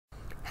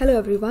Hello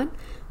everyone,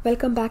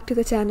 welcome back to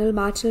the channel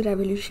Marginal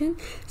Revolution.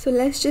 So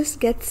let's just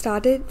get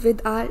started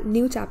with our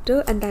new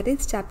chapter, and that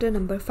is chapter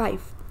number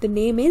 5. The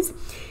name is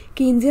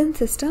Keynesian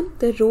System,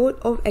 the Role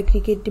of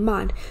Aggregate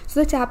Demand.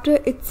 So the chapter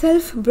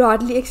itself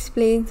broadly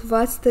explains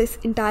what this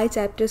entire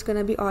chapter is going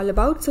to be all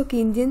about. So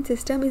Keynesian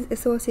system is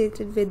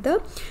associated with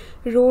the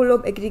role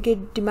of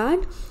aggregate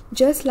demand,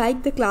 just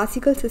like the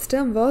classical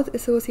system was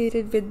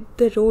associated with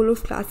the role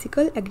of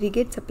classical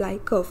aggregate supply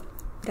curve,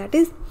 that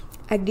is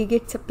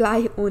aggregate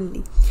supply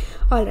only.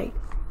 All right,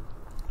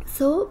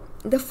 so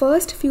the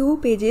first few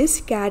pages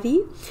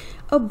carry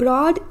a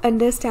broad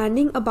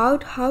understanding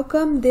about how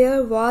come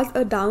there was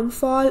a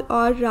downfall,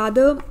 or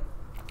rather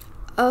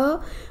a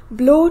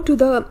blow to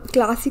the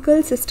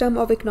classical system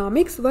of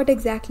economics. What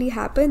exactly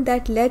happened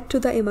that led to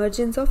the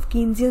emergence of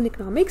Keynesian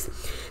economics?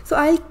 So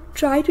I'll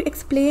try to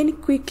explain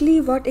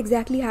quickly what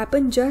exactly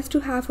happened, just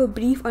to have a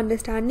brief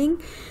understanding,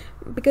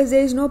 because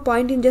there is no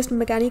point in just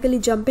mechanically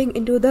jumping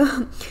into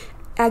the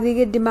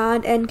aggregate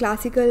demand and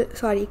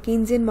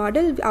Keynesian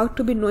model without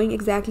to be knowing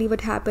exactly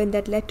what happened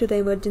that led to the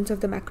emergence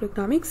of the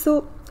macroeconomics.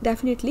 So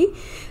definitely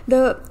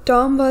the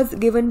term was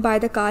given by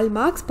the Karl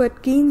Marx,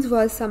 but Keynes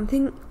was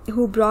something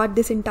who brought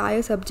this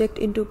entire subject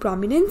into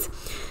prominence.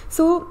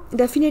 So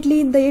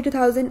definitely in the year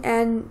 2000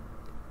 and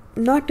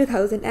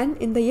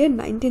in the year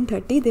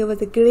 1930 there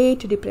was a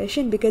Great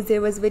Depression, because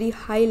there was very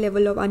high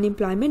level of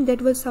unemployment.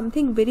 That was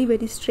something very,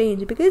 very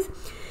strange, because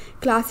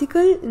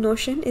classical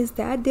notion is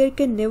that there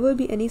can never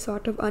be any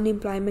sort of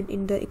unemployment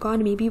in the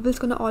economy. People's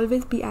gonna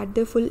always be at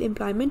their full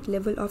employment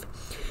level of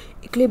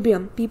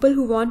equilibrium. People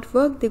who want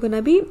work, they're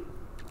gonna be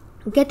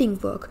getting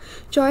work.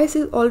 Choice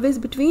is always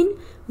between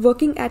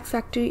working at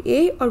factory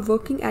A or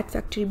working at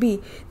factory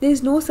B. There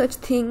is no such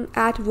thing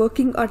at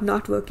working or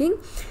not working.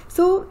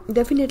 So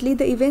definitely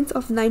the events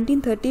of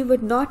 1930 were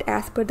not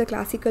as per the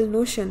classical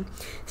notion.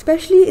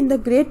 Especially in the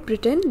Great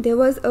Britain, there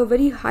was a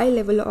very high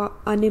level of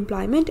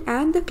unemployment,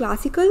 and the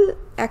classical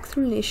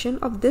explanation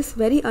of this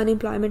very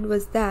unemployment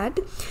was that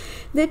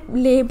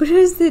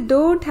laborers, they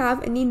don't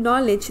have any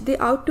knowledge. They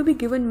ought to be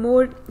given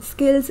more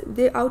skills,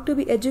 they ought to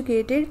be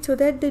educated, so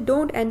that they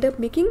don't end up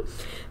making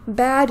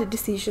bad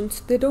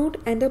decisions, they don't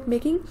end up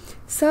making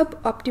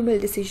suboptimal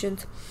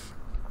decisions.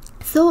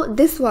 So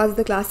this was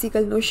the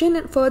classical notion.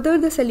 And further,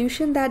 the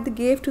solution that they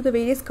gave to the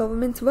various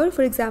governments were,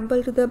 for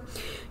example, to the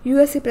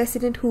USA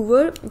President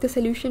Hoover, the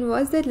solution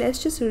was that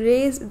let's just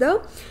raise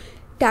the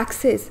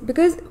taxes,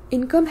 because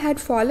income had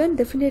fallen.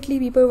 Definitely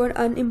people were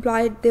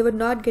unemployed, they were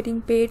not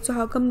getting paid, so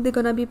how come they're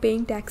gonna be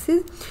paying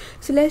taxes?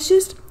 So let's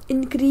just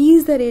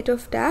increase the rate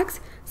of tax,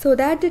 so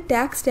that the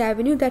tax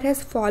revenue that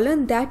has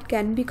fallen, that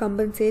can be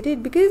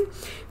compensated, because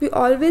we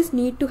always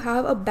need to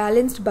have a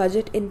balanced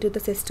budget into the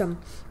system.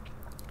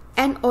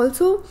 And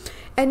also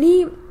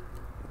any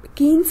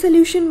Keynes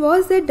solution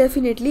was that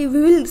definitely we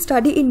will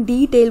study in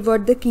detail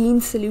what the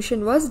Keynes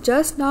solution was.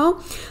 Just now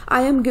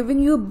I am giving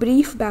you a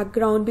brief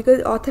background,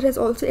 because author has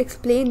also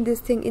explained this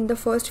thing in the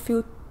first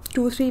few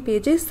 2-3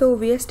 pages, so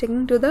we are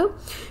sticking to the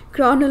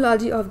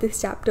chronology of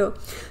this chapter.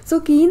 So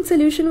Keynes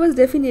solution was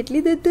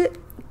definitely that the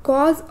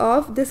cause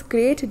of this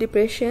Great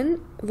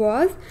Depression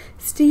was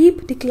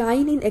steep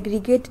decline in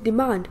aggregate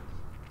demand.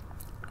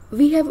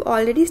 We have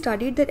already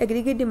studied that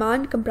aggregate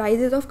demand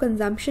comprises of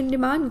consumption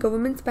demand,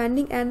 government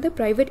spending, and the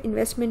private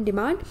investment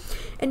demand.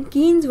 And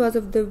Keynes was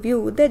of the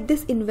view that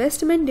this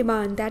investment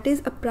demand, that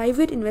is a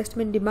private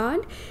investment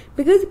demand,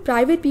 because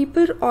private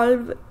people are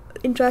all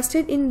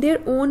interested in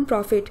their own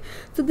profit.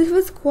 So this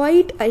was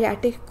quite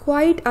erratic,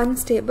 quite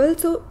unstable.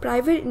 So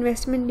private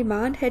investment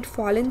demand had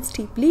fallen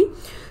steeply.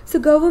 So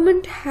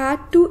government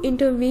had to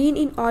intervene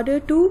in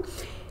order to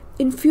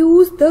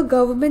infuse the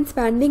government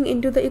spending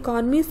into the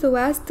economy, so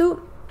as the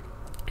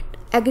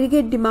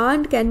aggregate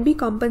demand can be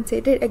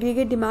compensated,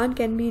 aggregate demand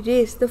can be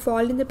raised. The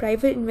fall in the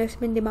private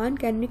investment demand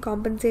can be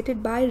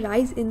compensated by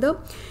rise in the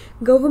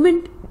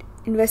government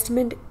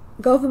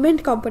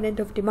component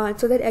of demand,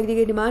 so that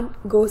aggregate demand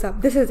goes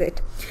up. This is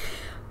it.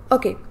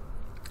 Okay,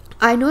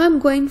 I know I'm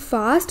going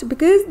fast,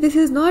 because this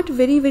is not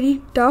very,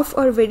 very tough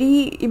or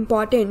very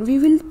important. We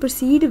will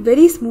proceed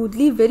very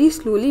smoothly, very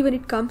slowly when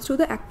it comes to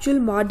the actual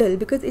model,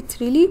 because it's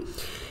really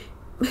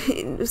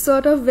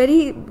sort of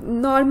very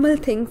normal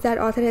things that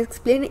author has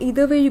explained.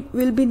 Either way, you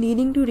will be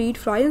needing to read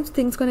Froyen, so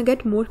things gonna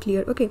get more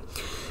clear. Okay,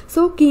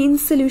 so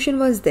Keynes solution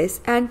was this,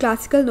 and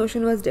classical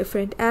notion was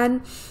different.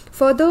 And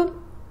further,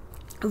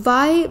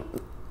 why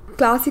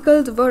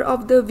classicals were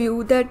of the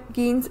view that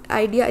Keynes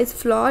idea is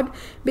flawed?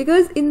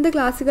 Because in the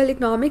classical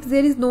economics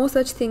there is no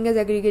such thing as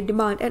aggregate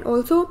demand, and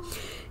also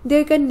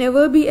there can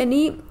never be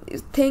any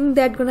thing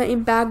that gonna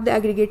impact the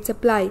aggregate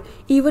supply.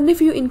 Even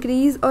if you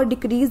increase or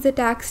decrease the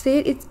tax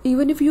rate,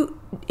 even if you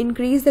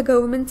increase the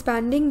government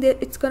spending,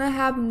 it's gonna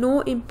have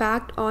no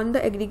impact on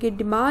the aggregate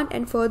demand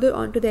and further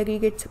onto the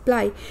aggregate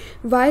supply.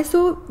 Why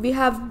so? We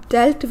have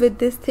dealt with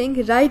this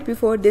thing right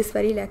before this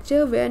very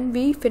lecture, when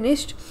we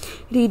finished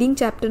reading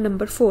chapter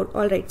number 4.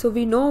 Alright, so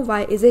we know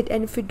why is it,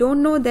 and if you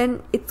don't know,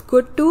 then it's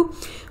good to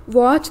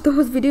watch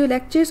those video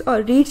lectures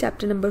or read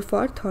chapter number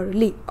 4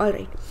 thoroughly.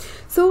 Alright,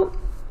 so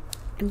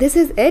this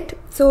is it.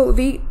 So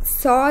we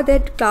saw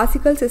that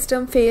classical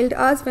system failed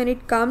us when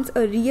it comes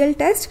a real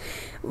test.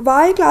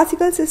 Why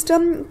classical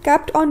system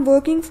kept on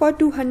working for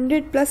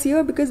 200 plus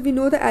years? Because we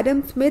know the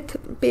Adam Smith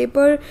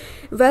paper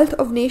Wealth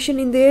of Nation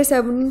in their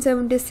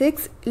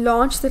 1776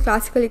 launched the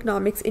classical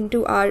economics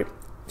into our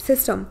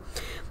system,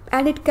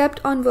 and it kept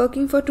on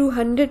working for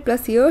 200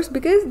 plus years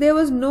because there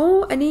was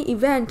no any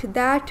event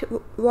that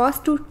was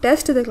to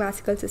test the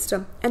classical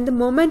system, and the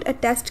moment a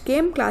test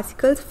came,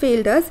 classicals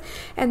failed us,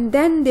 and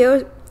then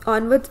there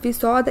onwards we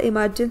saw the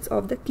emergence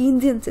of the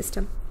Keynesian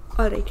system.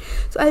 Alright,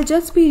 so I'll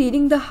just be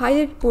reading the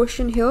highlighted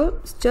portion here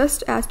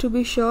just as to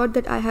be sure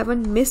that I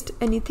haven't missed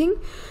anything.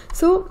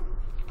 So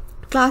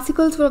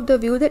classicals were of the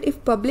view that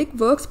if public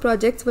works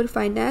projects were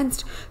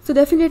financed, so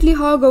definitely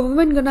how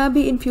government gonna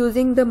be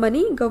infusing the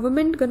money,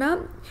 government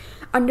gonna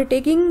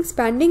undertaking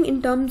spending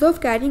in terms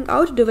of carrying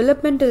out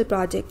developmental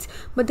projects.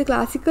 But the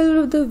classical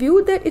were of the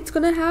view that it's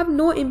gonna have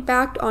no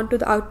impact onto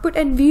the output,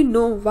 and we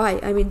know why.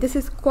 I mean, this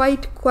is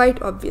quite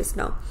obvious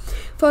now.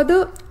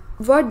 Further,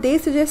 what they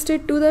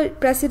suggested to the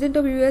president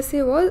of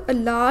USA was a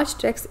large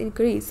tax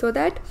increase, so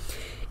that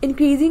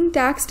increasing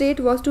tax rate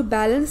was to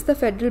balance the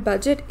federal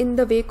budget in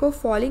the wake of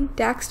falling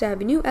tax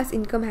revenue as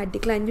income had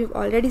declined. We've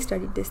already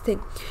studied this thing.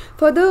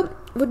 Further,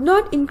 would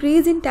not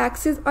increase in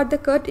taxes or the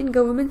cut in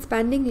government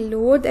spending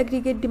lower the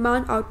aggregate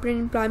demand, output and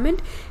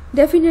employment?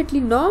 Definitely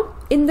no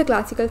in the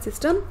classical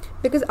system,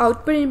 because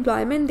output and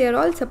employment, they are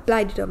all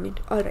supply determined.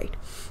 Alright.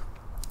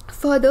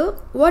 Further,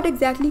 what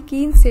exactly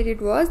Keynes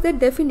stated was that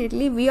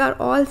definitely we are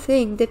all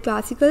saying that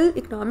classical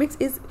economics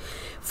is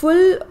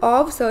full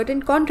of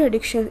certain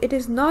contradictions. It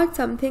is not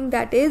something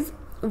that is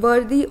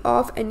worthy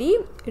of any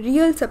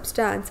real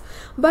substance,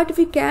 but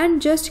we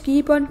can't just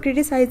keep on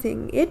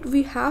criticizing it.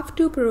 We have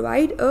to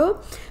provide a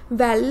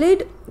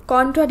valid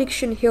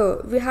contradiction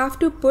here. We have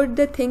to put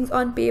the things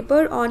on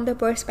paper, on the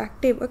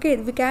perspective. Okay,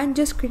 we can't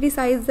just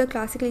criticize the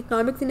classical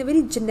economics in a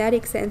very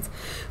generic sense.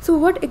 So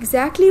what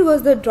exactly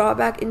was the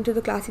drawback into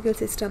the classical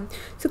system?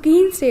 So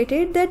Keynes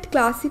stated that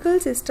classical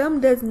system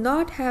does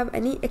not have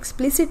any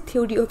explicit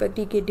theory of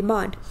aggregate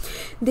demand.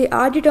 They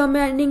are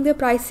determining the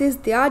prices,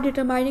 they are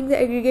determining the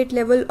aggregate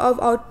level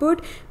of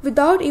output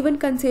without even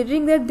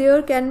considering that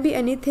there can be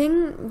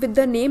anything with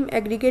the name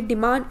aggregate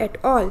demand at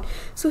all.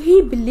 So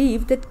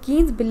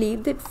Keynes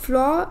believed that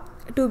flaw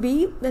to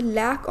be the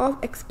lack of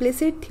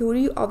explicit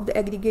theory of the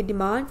aggregate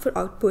demand for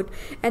output,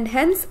 and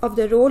hence of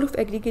the role of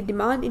aggregate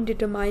demand in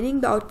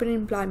determining the output and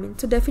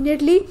employment. So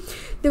definitely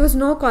there was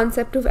no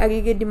concept of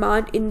aggregate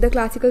demand in the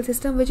classical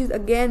system, which is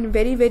again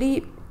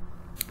very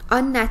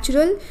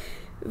unnatural.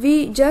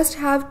 We just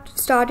have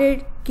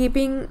started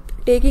taking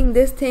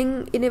this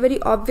thing in a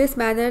very obvious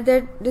manner,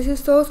 that this is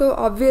so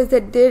obvious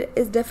that there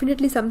is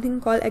definitely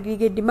something called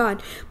aggregate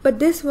demand. But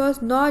this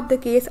was not the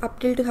case up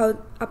till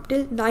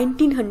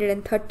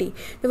 1930.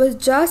 There was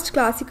just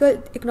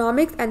classical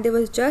economics, and there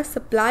was just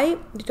supply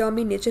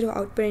determined nature of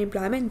output and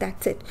employment.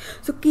 That's it.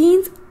 So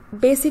Keynes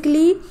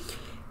basically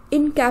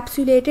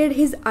encapsulated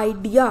his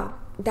idea,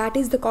 that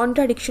is the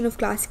contradiction of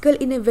classical,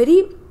 in a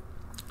very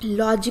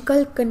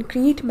logical,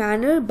 concrete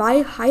manner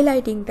by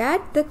highlighting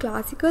that the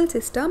classical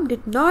system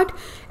did not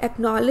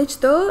acknowledge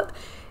the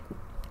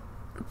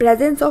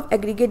presence of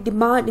aggregate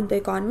demand in the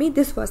economy.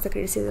 This was the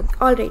criticism.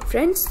 Alright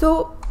friends,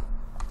 so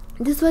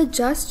this was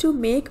just to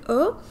build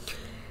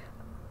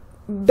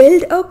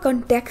a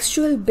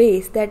contextual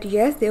base that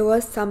yes, there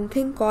was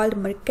something called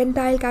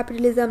mercantile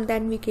capitalism.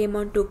 Then we came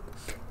on to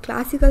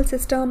classical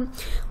system.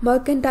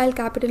 Mercantile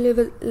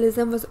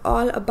capitalism was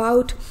all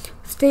about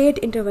state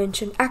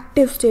intervention,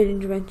 active state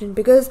intervention,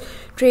 because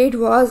trade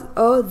was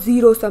a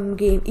zero-sum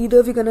game.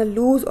 Either we're gonna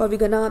lose or we're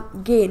gonna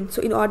gain. So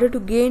in order to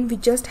gain, we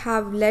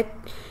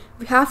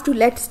have to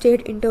let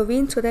state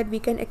intervene so that we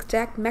can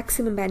extract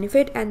maximum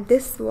benefit. And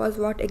this was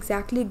what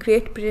exactly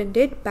Great Britain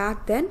did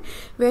back then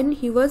when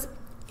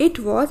it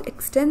was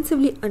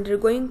extensively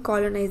undergoing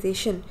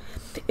colonization.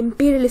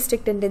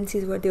 Imperialistic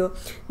tendencies were there.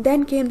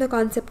 Then came the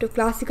concept of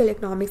classical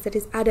economics, that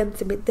is Adam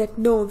Smith, that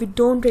no, we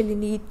don't really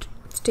need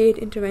state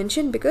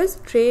intervention because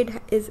trade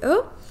is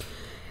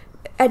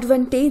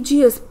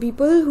advantageous.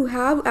 People who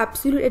have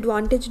absolute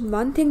advantage in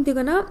one thing, they're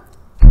gonna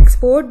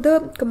export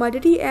the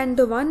commodity, and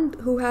the one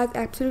who has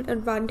absolute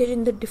advantage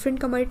in the different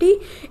commodity,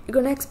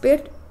 gonna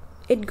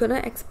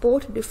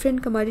export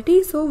different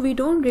commodity. So we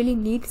don't really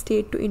need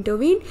state to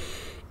intervene.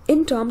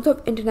 In terms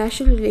of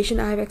international relation,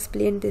 I have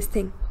explained this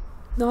thing.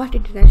 Not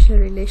international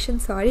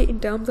relations, sorry,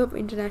 in terms of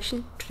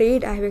international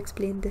trade I have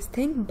explained this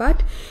thing.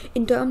 But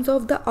in terms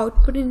of the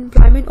output and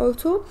employment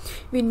also,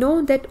 we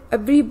know that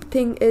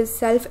everything is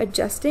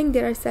self-adjusting.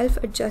 There are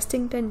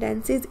self-adjusting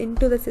tendencies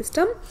into the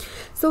system.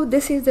 So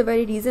this is the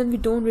very reason we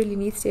don't really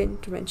need state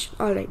intervention.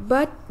 Alright,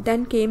 but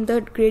then came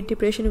the Great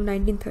Depression of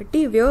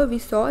 1930, where we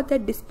saw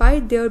that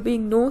despite there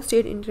being no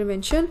state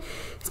intervention,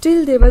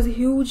 still there was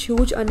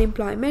huge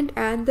unemployment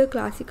and the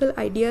classical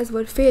ideas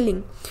were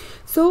failing.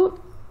 So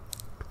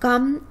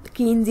come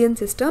Keynesian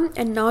system,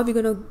 and now we're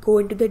gonna go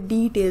into the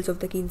details of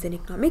the Keynesian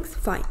economics.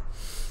 Fine.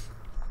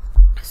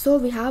 So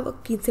we have a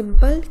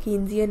simple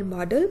Keynesian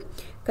model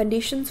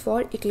conditions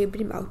for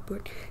equilibrium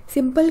output.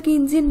 Simple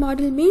Keynesian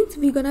model means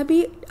we're gonna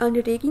be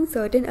undertaking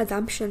certain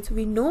assumptions.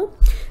 We know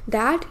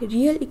that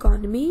real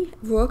economy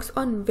works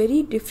on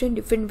very different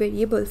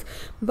variables,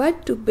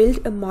 but to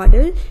build a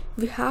model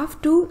we have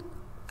to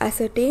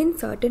ascertain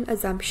certain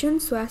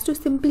assumptions so as to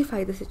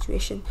simplify the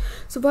situation.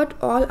 So what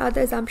all are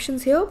the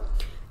assumptions here?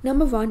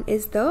 Number one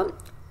is the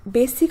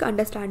basic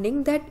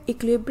understanding that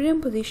equilibrium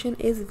position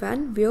is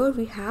one where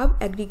we have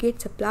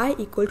aggregate supply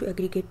equal to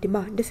aggregate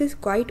demand. This is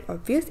quite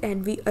obvious,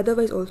 and we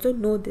otherwise also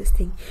know this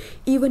thing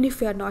even if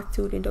we are not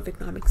student of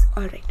economics.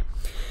 Alright,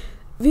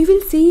 we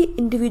will see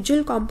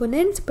individual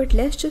components, but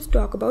let's just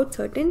talk about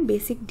certain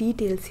basic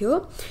details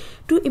here.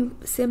 To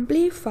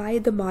simplify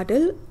the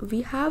model,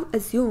 we have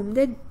assumed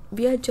that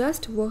we are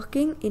just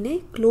working in a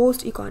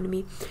closed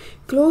economy.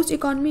 Closed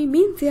economy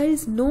means there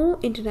is no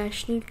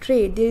international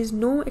trade, there is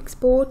no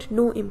export,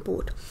 no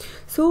import.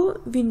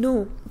 So we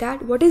know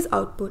that what is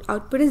output?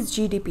 Output is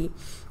GDP.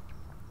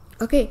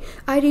 Okay,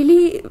 I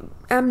really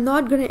am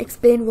not going to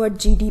explain what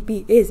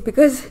GDP is,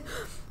 because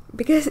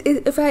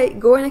if I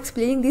go and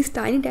explaining these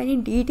tiny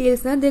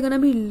details, now there are going to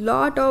be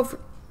lot of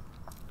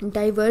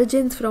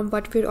divergence from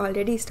what we're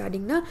already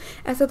studying ना.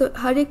 ऐसा तो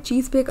हर एक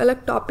चीज़ पे एक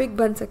अलग topic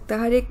बन सकता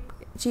है, हर एक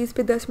चीज़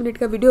पे 10 मिनट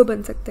का वीडियो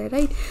बन सकता है,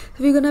 right?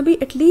 So we're gonna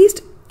be, at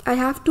least I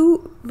have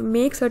to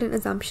make certain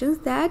assumptions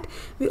that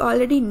we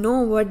already know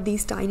what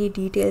these tiny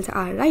details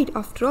are, right?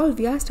 After all,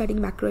 we are studying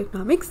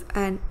macroeconomics,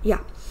 and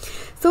yeah.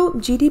 So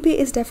GDP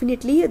is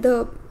definitely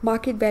the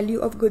market value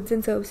of goods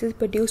and services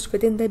produced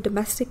within the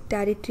domestic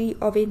territory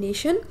of a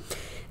nation,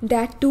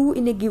 that too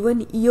in a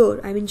given year.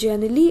 I mean,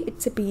 generally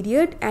it's a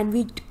period, and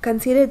we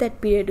consider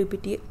that period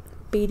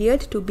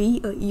to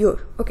be a year.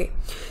 Okay,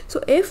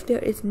 so if there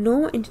is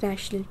no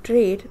international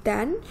trade,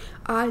 then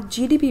our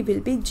GDP will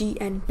be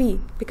GNP,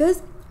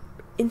 because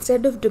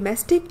instead of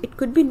domestic it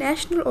could be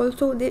national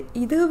also.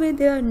 Either way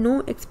there are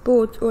no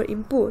exports or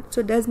imports,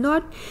 so does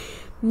not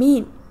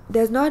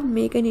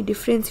make any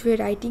difference if we are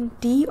writing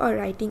T or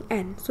writing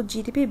N. So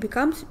GDP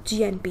becomes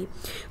GNP.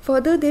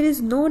 Further, there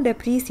is no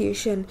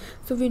depreciation,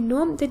 so we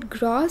know that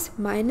gross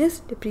minus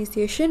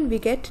depreciation we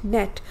get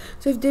net.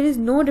 So if there is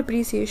no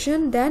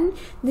depreciation, then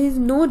there is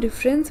no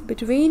difference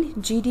between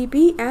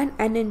GDP and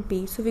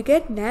NNP, so we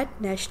get net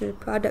national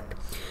product.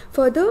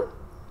 Further,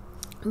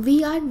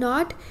 we are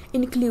not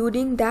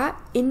including the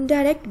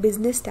indirect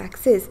business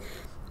taxes.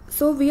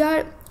 So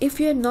if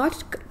we are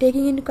not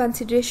taking into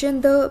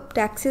consideration the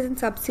taxes and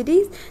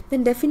subsidies,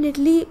 then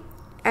definitely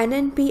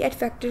NNP at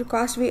factor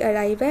cost we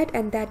arrive at,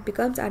 and that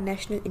becomes our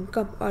national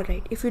income.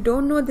 Alright, if you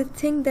don't know this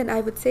thing, then I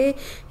would say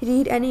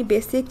read any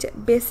basic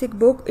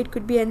book. It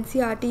could be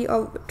NCERT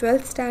or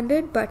 12th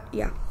standard, but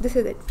yeah, this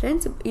is it,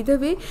 friends. Either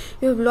way,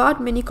 we have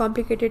many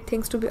complicated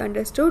things to be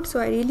understood, so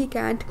I really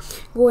can't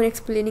go on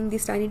explaining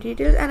these tiny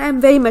details, and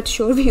I'm very much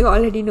sure we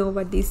already know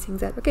what these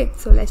things are. Okay,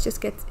 so let's just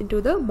get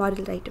into the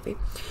model right away.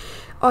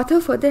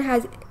 Author further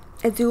has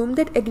assume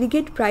that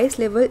aggregate price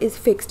level is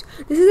fixed.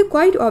 This is a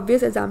quite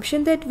obvious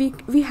assumption that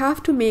we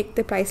have to make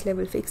the price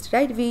level fixed,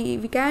 right?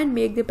 We can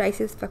make the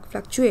prices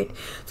fluctuate.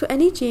 So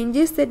any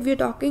changes that we are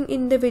talking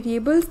in the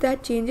variables,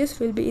 that changes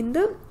will be in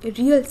the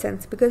real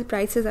sense, because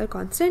prices are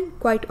constant.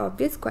 Quite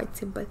obvious, quite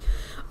simple.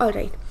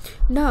 Alright,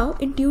 now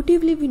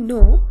intuitively we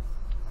know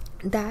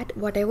that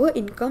whatever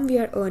income we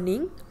are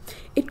earning,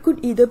 it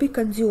could either be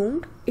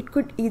consumed, it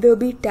could either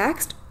be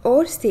taxed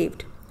or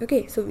saved.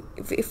 Okay, so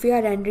if we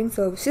are rendering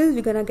services,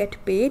 we're gonna get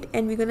paid,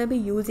 and we're gonna be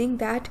using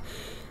that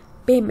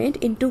payment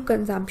into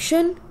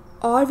consumption,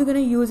 or we're gonna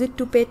use it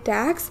to pay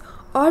tax,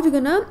 or we're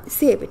gonna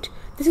save it.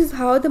 This is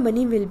how the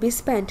money will be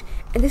spent,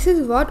 and this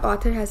is what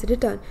author has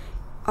written.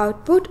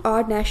 Output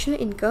or national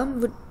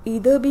income would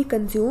either be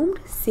consumed,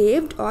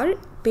 saved, or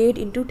paid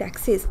into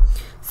taxes.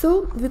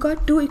 So we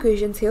got two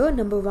equations here.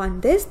 Number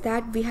one,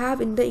 that we have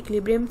in the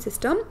equilibrium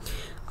system,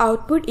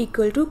 output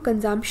equal to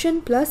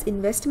consumption plus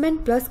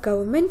investment plus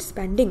government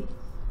spending.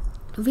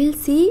 We'll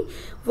see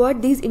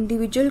what these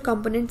individual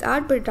components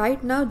are, but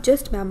right now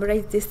just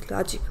memorize this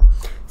logic.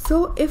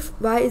 So if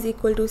y is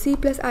equal to c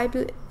plus I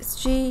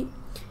plus g,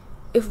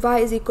 if y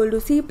is equal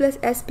to c plus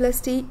s plus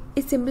t,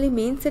 it simply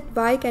means that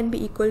y can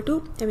be equal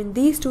to, I mean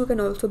these two can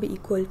also be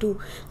equal to,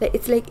 like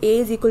it's like a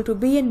is equal to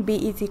b and b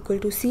is equal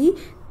to c,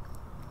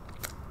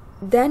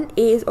 then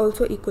a is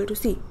also equal to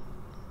c,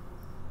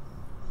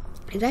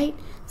 right?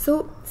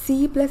 So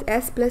c plus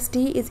s plus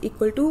t is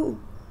equal to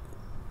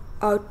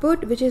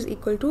output, which is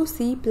equal to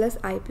c plus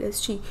I plus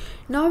g.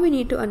 Now we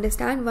need to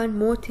understand one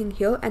more thing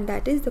here, and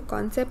that is the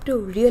concept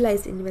of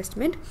realized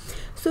investment.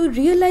 So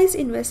realized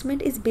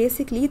investment is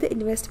basically the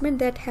investment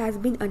that has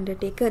been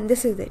undertaken.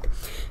 This is it.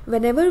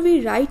 Whenever we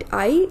write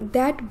I,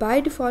 that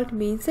by default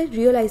means a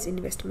realized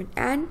investment,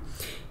 and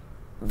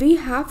we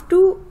have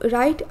to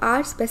write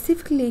R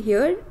specifically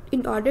here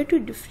in order to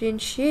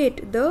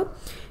differentiate the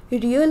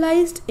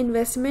realized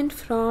investment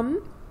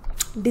from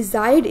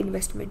desired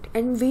investment,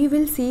 and we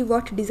will see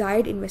what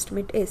desired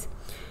investment is,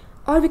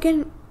 or we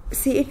can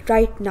see it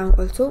right now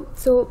also.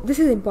 So this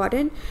is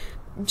important.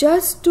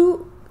 Just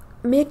to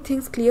make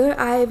things clear,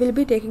 I will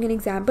be taking an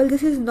example.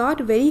 This is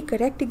not very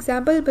correct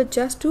example, but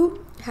just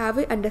to have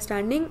an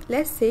understanding,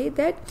 let's say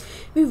that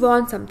we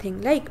want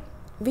something, like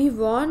we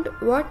want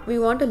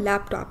a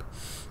laptop.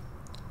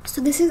 So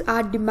this is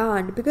our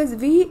demand, because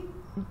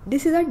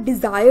this is our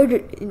desired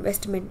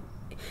investment.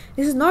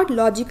 This is not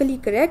logically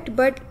correct,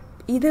 but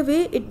either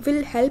way it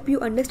will help you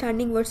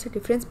understanding what's the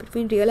difference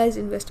between realized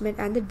investment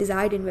and the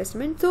desired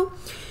investment. So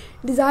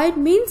desired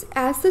means,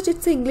 as such,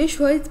 it's an English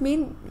word, it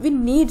means we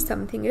need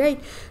something,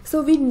 right?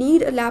 So we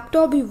need a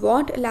laptop, we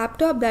want a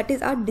laptop, that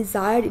is our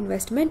desired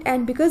investment,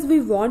 and because we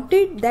want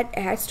it, that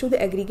adds to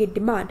the aggregate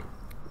demand.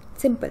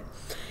 Simple.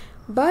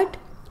 But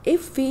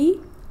if we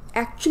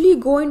actually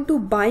go into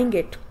buying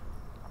it,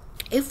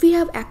 if we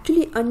have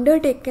actually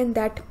undertaken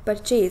that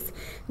purchase,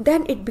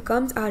 then it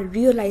becomes our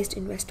realized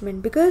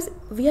investment, because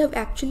we have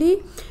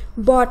actually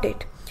bought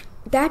it.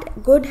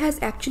 That good has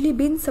actually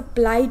been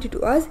supplied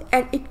to us,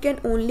 and it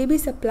can only be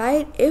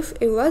supplied if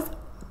it was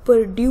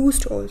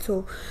produced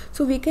also.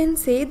 So we can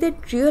say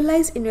that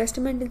realized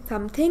investment is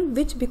something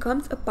which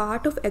becomes a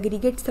part of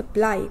aggregate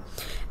supply,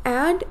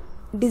 and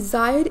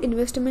desired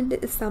investment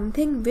is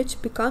something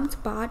which becomes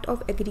part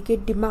of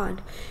aggregate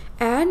demand.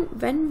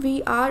 And when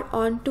we are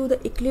on to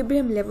the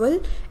equilibrium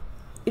level,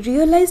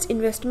 realized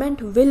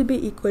investment will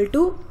be equal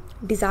to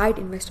desired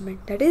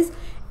investment, that is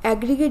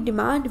aggregate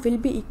demand will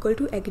be equal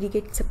to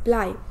aggregate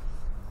supply,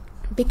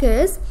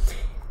 because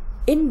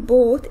in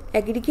both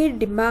aggregate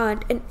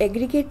demand and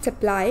aggregate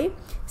supply,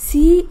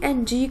 C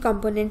and G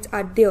components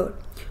are there.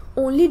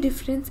 Only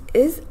difference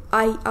is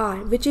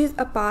IR, which is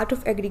a part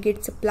of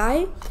aggregate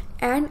supply,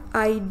 and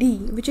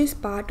ID, which is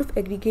part of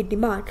aggregate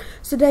demand.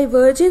 So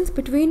divergence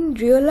between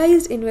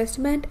realized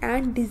investment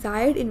and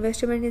desired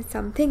investment is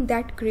something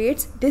that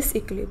creates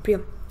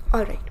disequilibrium.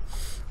 Alright,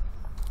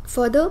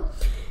 further,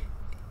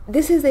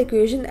 this is the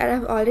equation that I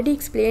have already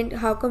explained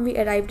how come we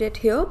arrived at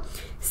here.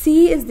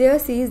 C is there,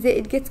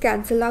 it gets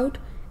cancelled out.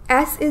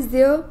 S is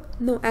there,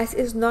 no, S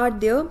is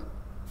not there.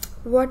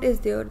 What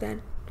is there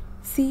then?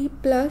 C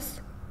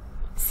plus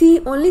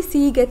C, only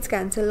C gets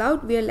cancelled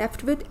out. We are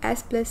left with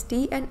S plus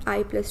T and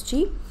I plus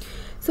G.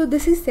 So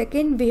this is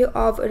second way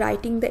of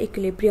writing the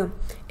equilibrium.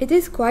 It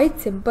is quite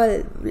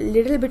simple.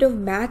 Little bit of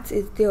maths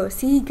is there.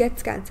 C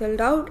gets cancelled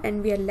out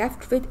and we are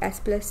left with S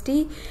plus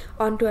T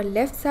onto our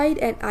left side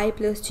and I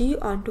plus G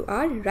onto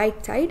our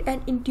right side.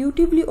 And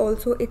intuitively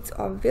also it's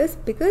obvious,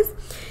 because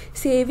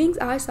savings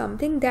are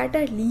something that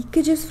are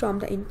leakages from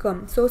the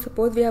income. So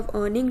suppose we have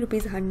earning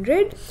rupees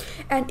 100,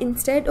 and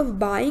instead of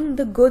buying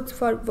the goods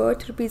for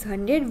worth rupees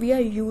 100, we are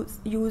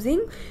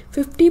using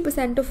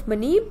 50% of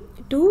money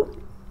to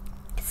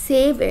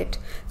save it.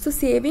 So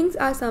savings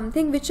are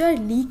something which are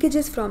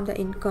leakages from the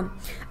income.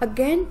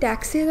 Again,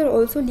 taxes are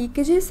also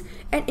leakages,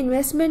 and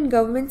investment,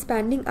 government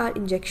spending are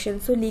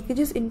injections. So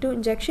leakages into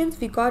injections,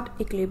 we got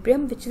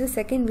equilibrium, which is the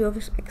second way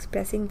of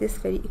expressing this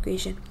very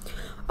equation.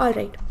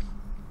 Alright,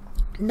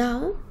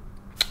 now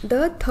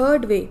the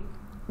third way,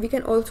 we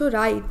can also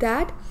write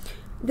that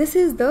this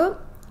is the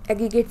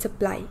aggregate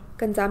supply,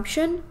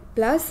 consumption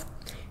plus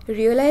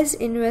realized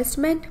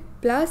investment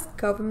plus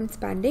government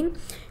spending,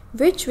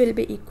 which will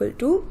be equal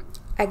to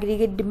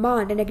aggregate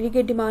demand. And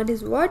aggregate demand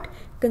is what?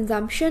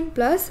 Consumption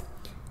plus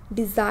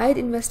desired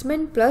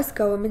investment plus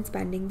government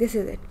spending. This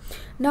is it.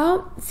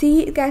 Now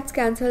C gets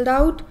cancelled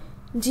out,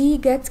 G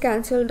gets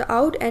cancelled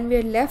out, and we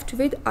are left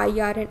with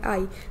IR and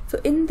I. So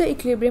in the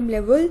equilibrium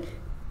level,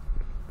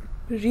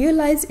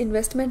 realized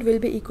investment will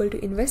be equal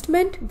to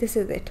investment. This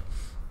is it.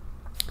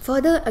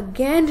 Further,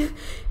 again,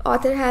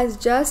 author has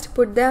just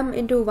put them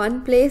into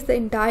one place, the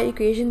entire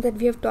equation that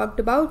we have talked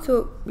about.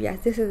 So yes,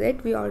 this is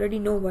it. We already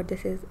know what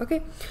this is.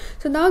 Okay,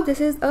 so now this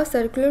is a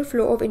circular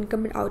flow of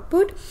income and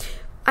output.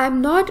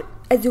 I'm not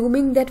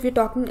assuming that we're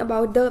talking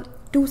about the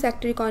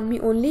two-sector economy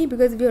only,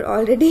 because we are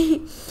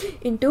already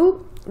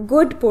into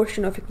good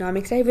portion of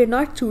economics, right? We're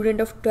not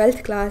student of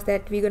 12th class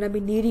that we're gonna be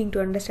needing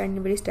to understand in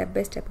a very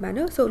step-by-step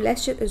manner. So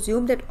let's just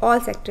assume that all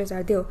sectors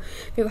are there.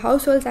 We have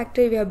household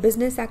sector, we have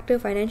business sector,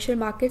 financial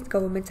markets,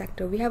 government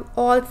sector. We have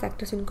all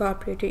sectors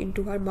incorporated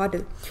into our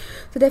model.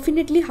 So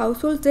definitely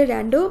households, they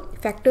render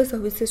factor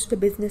services to the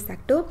business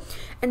sector,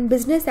 and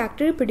business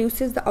sector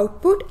produces the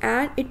output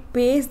and it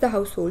pays the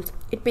households.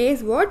 It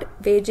pays what?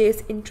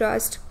 Wages,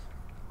 interest,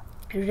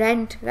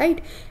 rent,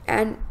 right?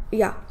 And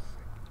yeah.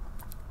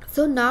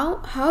 So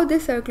now how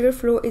this circular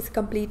flow is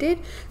completed?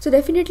 So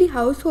definitely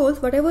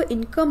households, whatever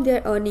income they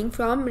are earning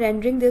from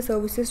rendering their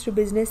services to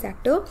business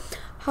sector,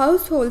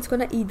 households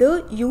gonna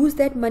either use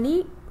that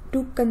money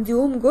to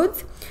consume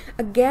goods.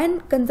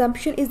 Again,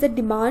 consumption is the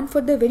demand for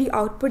the very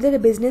output that the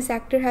business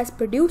sector has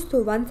produced.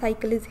 So one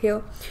cycle is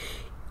here.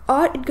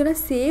 Or it's gonna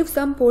save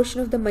some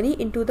portion of the money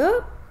into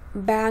the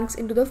banks,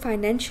 into the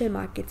financial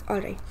markets.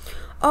 Alright.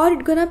 or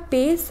it's gonna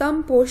pay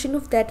some portion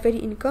of that very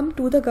income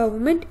to the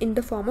government in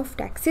the form of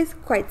taxes.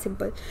 Quite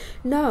simple.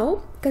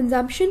 Now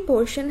consumption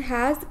portion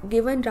has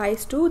given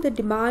rise to the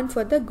demand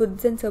for the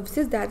goods and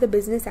services that the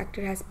business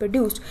sector has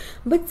produced,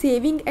 but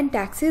saving and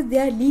taxes, they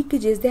are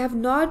leakages. They have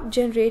not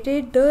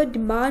generated the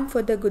demand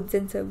for the goods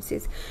and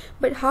services.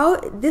 But how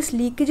this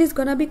leakage is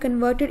gonna be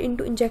converted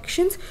into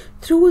injections?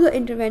 Through the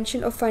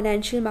intervention of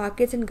financial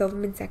markets and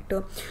government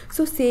sector.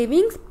 So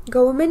savings,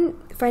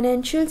 government,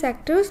 financial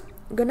sectors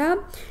gonna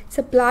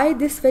supply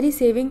this very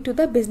saving to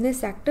the business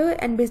sector,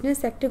 and business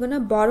sector gonna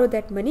borrow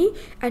that money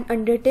and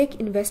undertake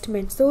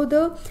investment. So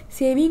the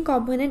saving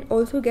component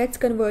also gets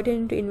converted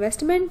into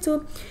investment,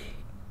 so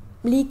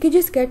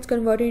leakages gets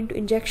converted into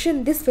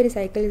injection. This very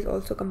cycle is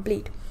also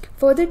complete.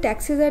 Further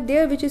taxes are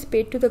there which is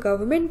paid to the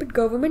government, but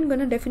government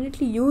gonna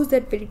definitely use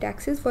that very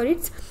taxes for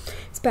its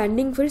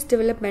spending, for its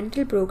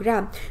developmental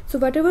program. So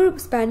whatever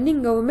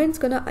spending government's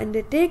gonna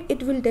undertake,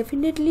 it will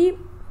definitely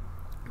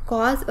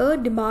cause a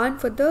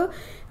demand for the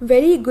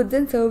very goods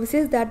and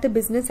services that the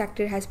business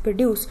sector has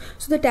produced.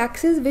 So the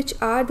taxes, which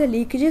are the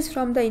leakages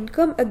from the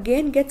income,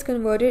 again gets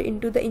converted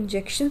into the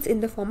injections in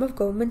the form of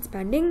government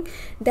spending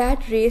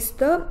that raise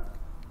the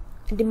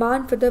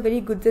demand for the very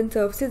goods and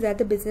services that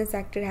the business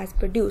sector has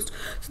produced.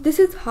 So this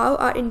is how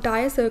our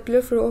entire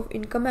circular flow of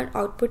income and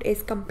output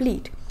is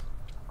complete.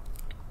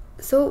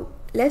 So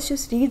let's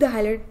just read the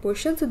highlighted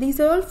portion. So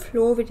these are all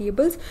flow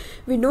variables.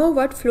 We know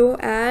what flow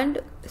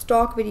and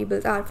stock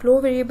variables are.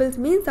 Flow variables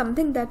mean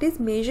something that is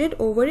measured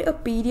over a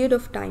period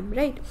of time,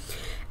 right?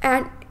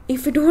 And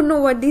if you don't know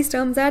what these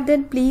terms are,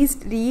 then please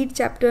read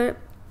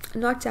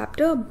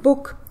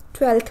book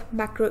 12th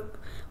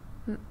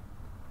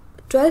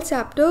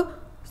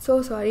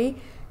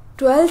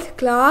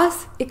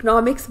class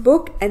economics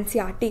book,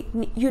 NCERT.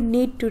 You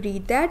need to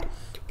read that.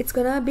 It's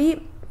gonna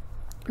be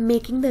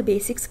making the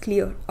basics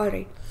clear.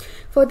 Alright,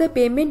 for the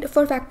payment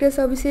for factor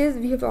services,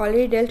 we have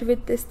already dealt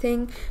with this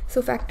thing.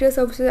 So factor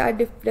services are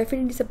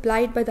definitely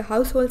supplied by the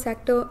household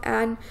sector,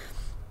 and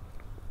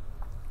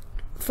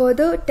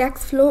further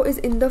tax flow is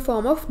in the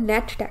form of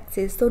net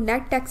taxes. So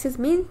net taxes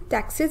mean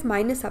taxes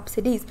minus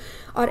subsidies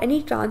or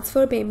any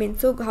transfer payment.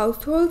 So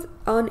households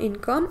earn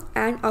income,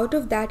 and out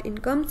of that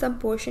income some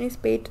portion is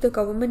paid to the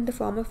government in the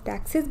form of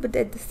taxes, but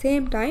at the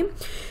same time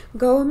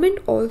government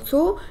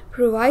also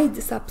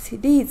provides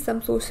subsidies,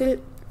 some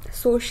social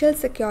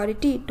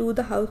security to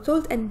the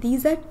households, and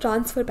these are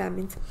transfer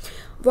payments.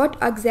 What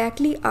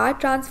exactly are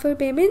transfer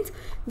payments?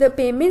 The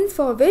payments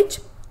for which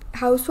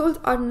households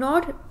are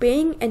not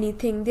paying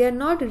anything, they are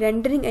not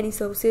rendering any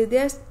services, they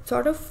are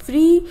sort of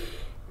free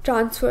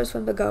transfers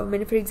from the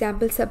government, for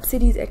example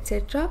subsidies,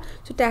 etc.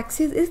 So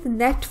taxes is the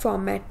net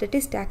format, that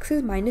is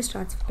taxes minus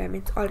transfer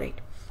payments.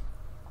 Alright,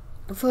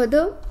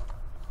 further,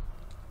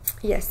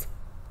 yes,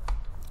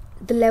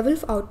 the level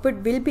of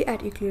output will be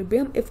at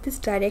equilibrium if this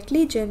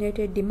directly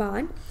generated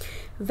demand,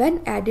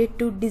 when added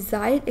to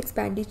desired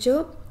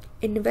expenditure,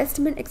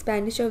 investment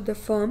expenditure of the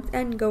firms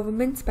and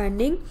government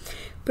spending,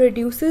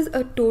 produces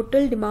a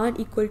total demand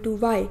equal to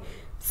Y.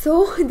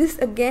 So this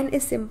again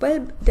is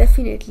simple.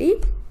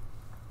 Definitely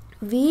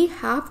we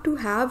have to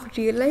have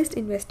realized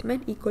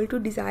investment equal to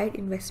desired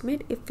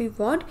investment if we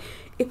want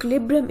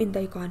equilibrium in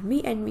the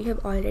economy, and we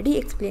have already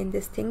explained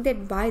this thing,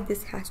 that why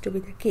this has to be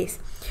the case.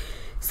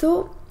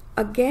 So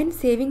again,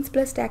 savings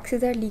plus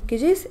taxes are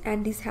leakages,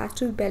 and this has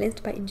to be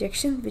balanced by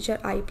injections, which are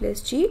I plus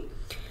G.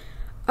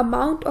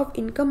 Amount of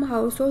income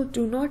households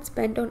do not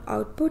spend on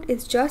output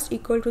is just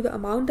equal to the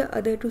amount the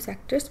other two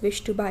sectors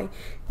wish to buy.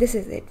 This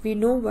is it. We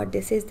know what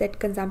this is, that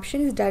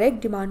consumption is direct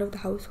demand of the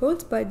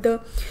households, but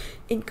the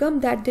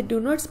income that they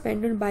do not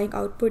spend on buying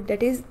output,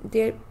 that is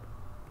they're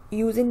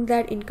using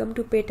that income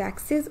to pay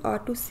taxes or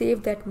to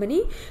save that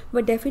money,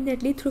 but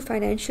definitely through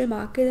financial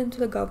markets and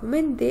through the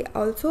government, they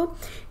also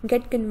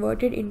get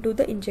converted into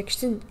the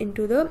injection,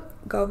 into the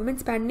government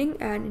spending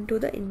and into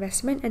the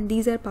investment, and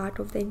these are part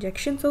of the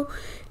injection. So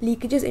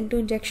leakages into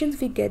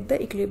injections, we get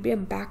the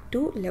equilibrium back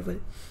to level.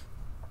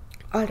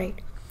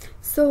 Alright,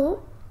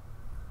 so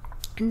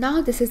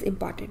now this is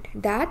important,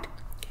 that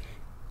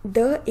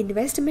the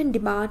investment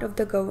demand of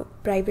the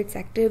private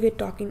sector we're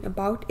talking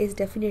about is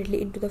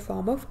definitely into the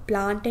form of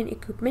plant and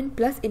equipment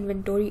plus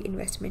inventory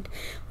investment.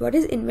 What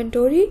is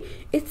inventory?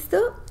 It's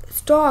the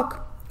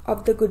stock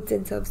of the goods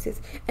and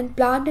services, and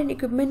plant and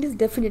equipment is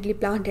definitely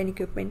plant and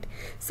equipment.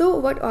 So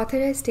what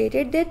author has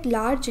stated, that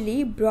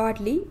largely,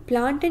 broadly,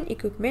 plant and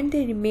equipment,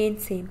 they remain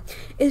same.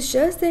 It's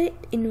just the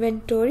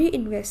inventory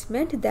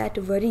investment that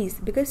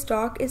varies, because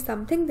stock is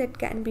something that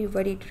can be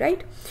varied,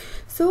 right?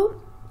 So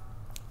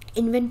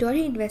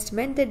inventory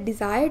investment, the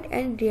desired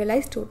and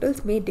realized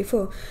totals may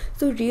differ.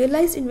 So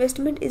realized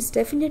investment is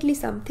definitely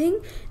something,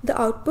 the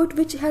output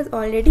which has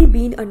already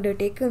been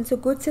undertaken, so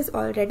goods has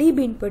already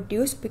been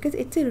produced, because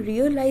it's a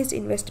realized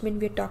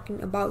investment we're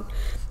talking about.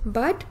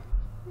 But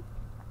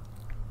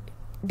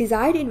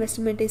desired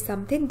investment is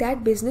something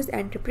that business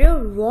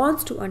entrepreneur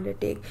wants to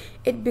undertake.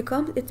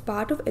 It's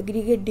part of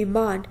aggregate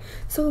demand.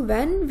 So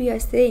when we are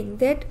saying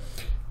that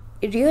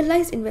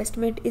realized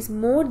investment is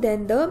more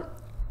than the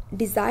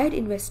desired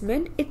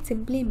investment, it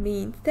simply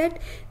means that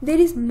there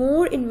is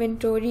more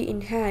inventory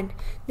in hand,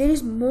 there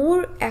is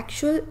more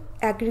actual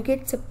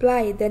aggregate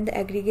supply than the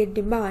aggregate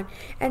demand.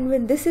 And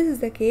when this is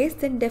the case,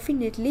 then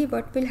definitely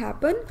what will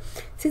happen,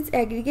 since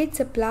aggregate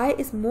supply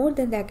is more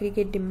than the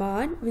aggregate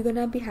demand, we're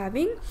gonna be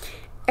having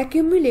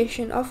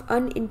accumulation of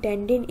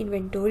unintended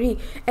inventory.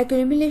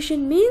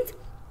 Accumulation means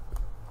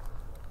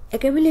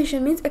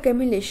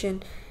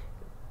accumulation.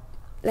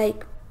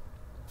 Like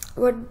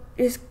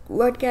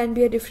what can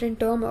be a different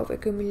term of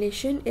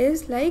accumulation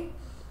is like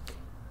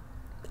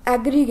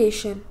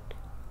aggregation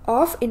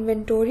of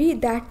inventory,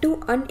 that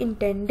too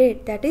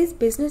unintended. That is,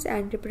 business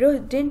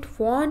entrepreneurs didn't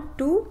want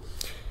to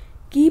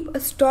keep a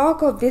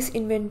stock of this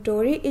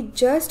inventory, it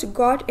just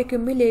got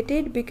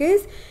accumulated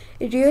because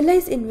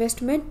realized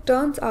investment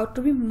turns out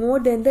to be more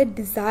than the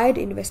desired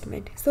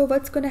investment. So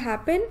what's going to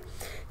happen?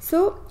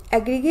 So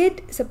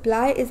aggregate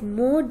supply is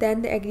more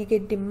than the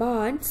aggregate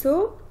demand,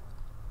 so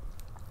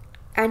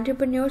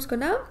entrepreneurs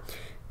gonna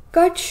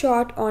cut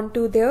short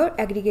onto their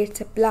aggregate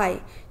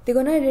supply. They're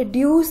gonna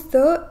reduce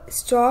the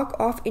stock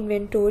of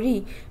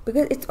inventory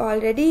because it's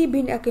already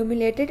been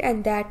accumulated,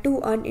 and that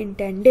too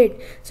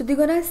unintended. So they're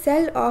gonna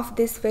sell off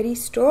this very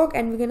stock,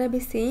 and we're gonna be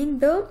seeing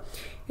the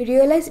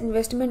realized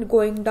investment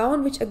going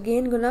down, which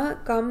again gonna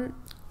come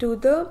to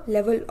the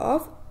level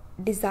of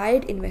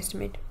desired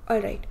investment.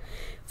 Alright,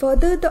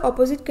 further, the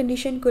opposite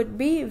condition could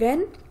be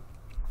when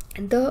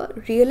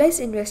the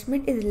realized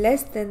investment is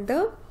less than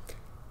the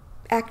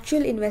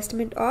actual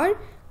investment or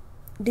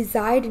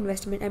desired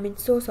investment.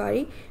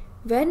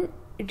 When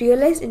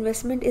realized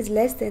investment is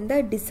less than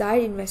the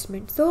desired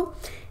investment. So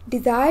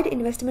desired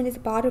investment is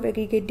a part of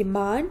aggregate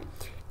demand.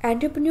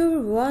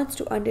 Entrepreneur wants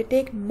to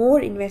undertake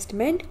more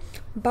investment,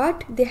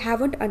 but they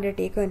haven't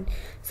undertaken.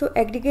 So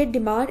aggregate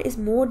demand is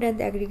more than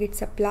the aggregate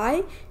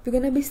supply. We're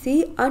gonna be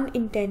see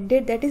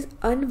unintended, that is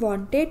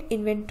unwanted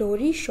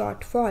inventory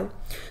shortfall.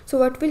 So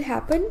what will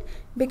happen?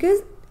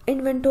 Because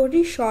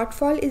inventory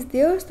shortfall is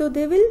there, so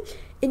they will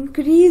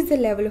increase the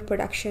level of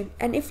production,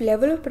 and if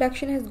level of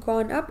production has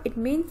gone up, it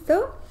means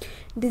the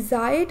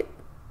desired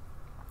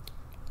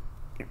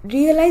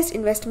realized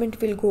investment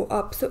will go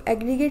up, so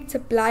aggregate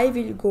supply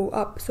will go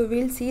up. So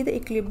we'll see the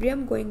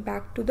equilibrium going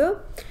back to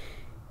the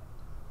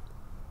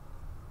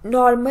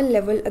normal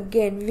level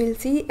again. We'll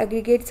see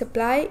aggregate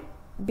supply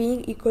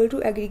being equal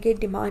to aggregate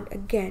demand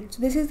again.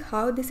 So this is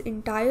how this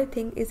entire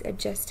thing is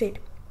adjusted.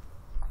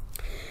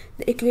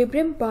 The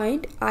equilibrium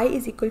point I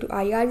is equal to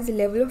IR is the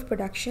level of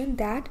production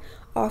that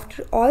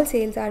after all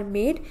sales are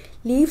made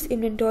leaves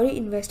inventory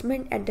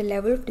investment at the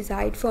level of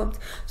desired firms.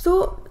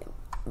 So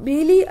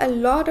really a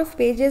lot of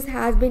pages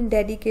has been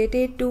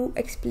dedicated to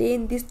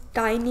explain this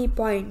tiny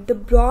point. The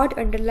broad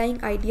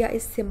underlying idea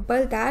is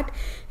simple, that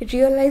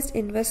realized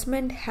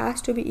investment has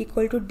to be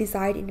equal to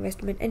desired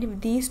investment, and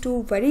if these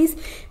two varies,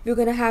 we're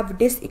gonna have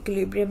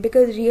disequilibrium,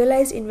 because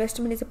realized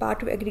investment is a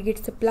part of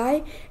aggregate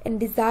supply and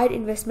desired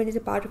investment is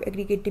a part of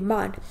aggregate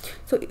demand.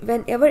 So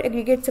whenever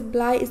aggregate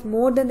supply is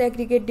more than the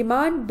aggregate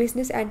demand,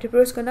 business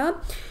entrepreneurs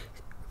gonna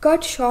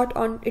cut short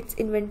on its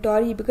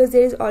inventory because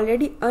there is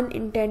already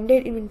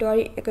unintended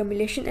inventory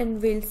accumulation,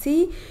 and we'll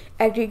see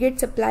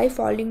aggregate supply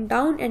falling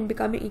down and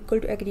becoming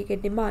equal to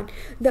aggregate demand.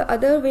 The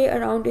other way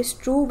around is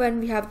true when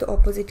we have the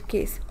opposite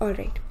case.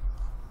 Alright,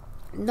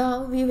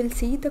 now we will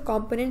see the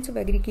components of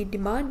aggregate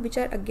demand, which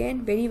are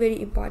again very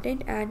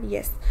important, and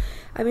yes,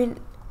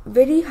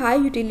 very high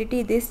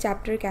utility this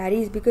chapter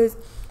carries because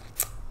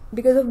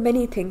of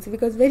many things,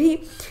 because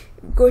very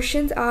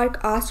questions are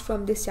asked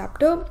from this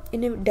chapter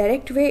in a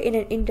direct way, in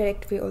an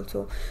indirect way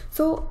also.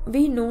 So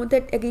we know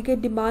that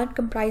aggregate demand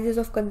comprises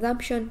of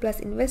consumption plus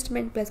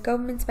investment plus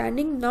government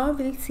spending. Now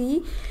we'll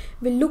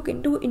look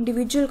into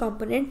individual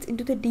components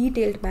into the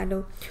detailed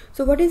manner.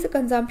 So what is the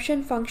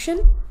consumption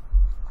function?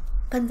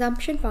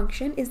 Consumption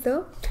function is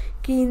the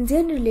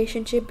Keynesian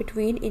relationship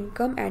between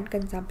income and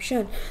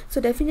consumption.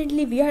 So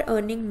definitely we are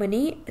earning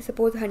money,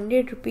 suppose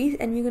 100 rupees,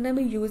 and we're gonna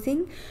be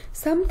using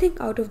something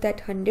out of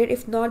that 100,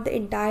 if not the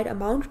entire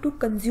amount, to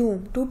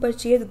consume, to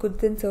purchase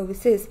goods and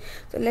services.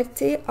 So let's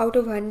say out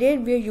of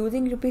 100 we are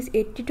using rupees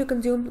 80 to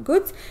consume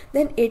goods,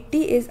 then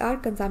 80 is our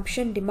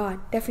consumption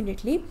demand.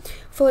 Definitely.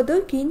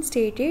 Further, Keynes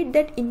stated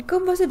that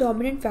income was a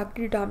dominant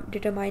factor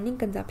determining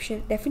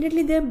consumption.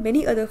 Definitely there are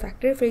many other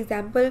factors. For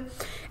example,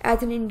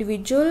 as an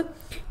individual,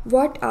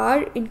 what our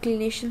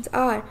inclinations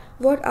are,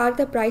 what are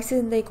the prices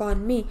in the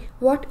economy,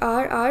 what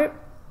are our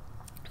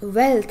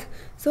wealth.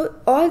 So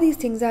all these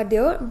things are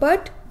there,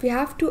 but we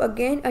have to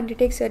again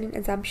undertake certain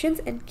assumptions,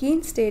 and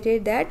Keynes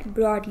stated that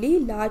broadly,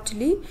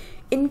 largely,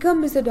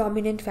 income is the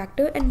dominant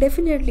factor, and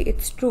definitely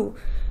it's true.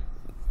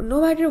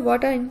 No matter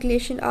what our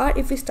inclination are,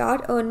 if we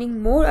start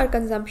earning more, our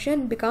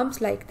consumption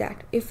becomes like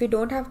that. If we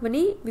don't have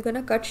money, we're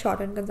gonna cut short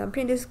on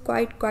consumption. It is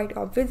quite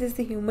obvious. It's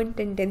the human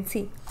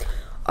tendency.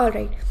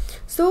 Alright,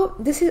 so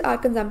this is our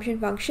consumption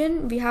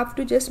function. We have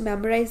to just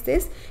memorize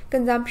this.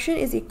 Consumption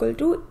is equal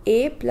to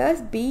A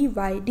plus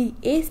BYD.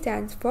 A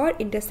stands for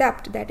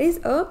intercept, that is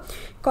a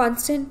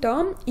constant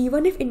term.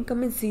 Even if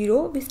income is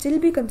 0, we still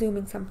be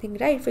consuming something,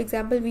 right? For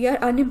example, we are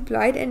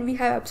unemployed and we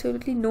have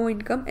absolutely no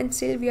income, and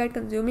still we are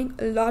consuming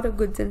a lot of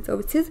goods and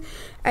services.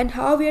 And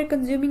how we are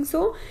consuming?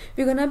 So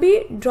we're gonna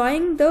be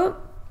drawing the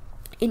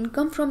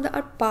income from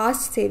our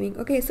past saving.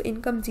 Okay, so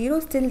income 0,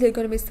 still there's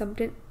gonna be some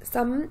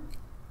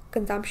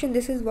consumption.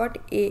 This is what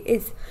A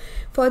is.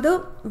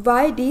 Further,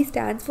 YD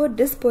stands for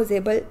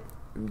disposable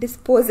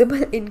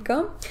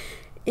income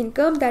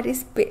that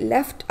is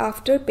left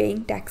after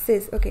paying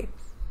taxes. Okay,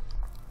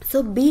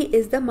 so B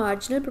is the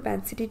marginal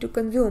propensity to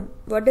consume.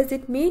 What does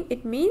it mean?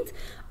 It means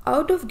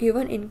out of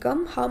given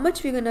income, how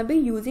much we're gonna be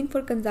using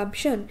for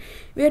consumption.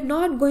 We are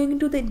not going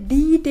into the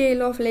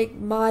detail of like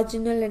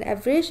marginal and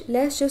average.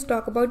 Let's just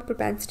talk about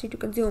propensity to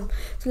consume.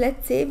 So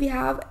let's say we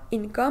have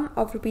income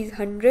of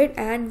 ₹100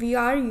 and we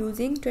are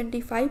using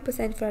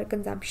 25% for our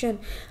consumption.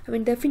 I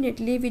mean,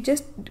 definitely we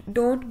just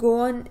don't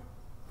go on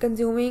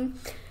consuming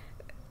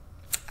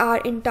our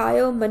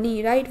entire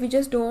money, right? We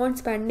just don't want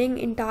spending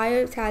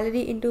entire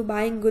salary into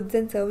buying goods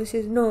and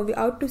services. No, we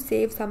ought to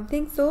save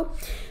something. So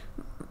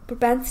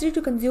propensity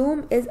to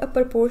consume is a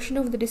proportion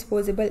of the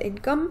disposable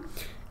income.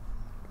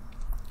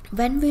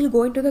 When we'll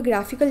go into the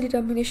graphical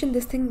determination,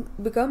 this thing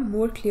become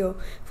more clear.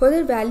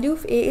 Further, value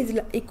of A is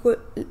equal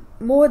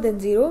more than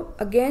 0.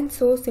 Again,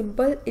 so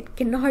simple, it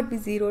cannot be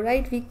 0,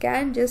 right? We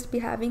can't just be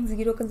having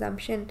 0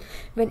 consumption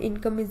when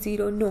income is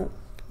 0. No,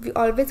 we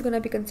always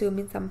gonna be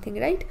consuming something,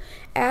 right?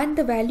 And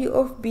the value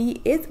of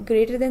B is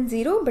greater than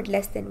 0 but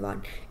less than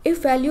 1.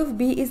 If value of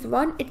B is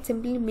 1, it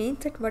simply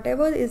means that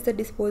whatever is the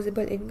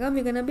disposable income,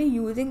 we're gonna be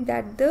using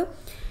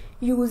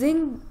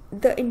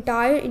the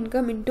entire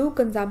income into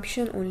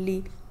consumption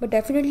only. But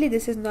definitely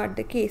this is not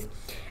the case.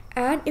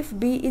 And if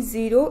B is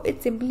 0,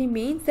 it simply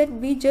means that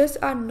we just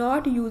are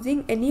not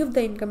using any of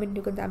the income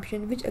into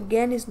consumption, which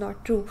again is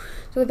not true.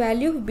 So the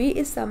value of B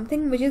is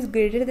something which is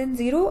greater than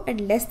 0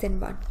 and less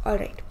than 1.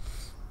 Alright.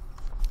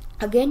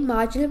 Again,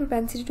 marginal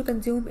propensity to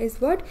consume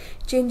is what?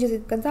 Changes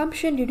in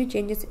consumption due to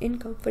changes in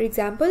income. For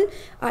example,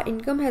 our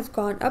income has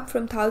gone up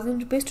from 1000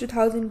 rupees to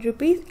 1000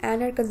 rupees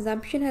and our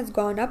consumption has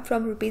gone up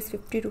from rupees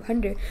 50 to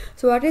 100.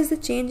 So what is the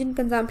change in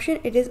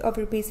consumption? It is of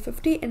rupees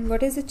 50. And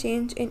what is the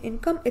change in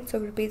income? It's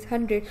of rupees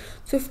 100.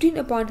 15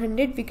 upon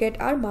 100, we get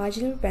our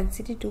marginal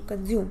propensity to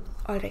consume.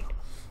 Alright.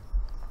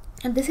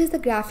 And this is the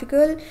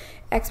graphical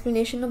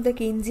explanation of the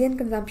Keynesian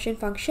consumption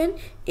function.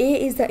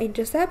 A is the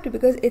intercept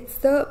because it's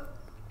the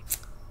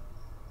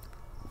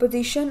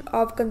position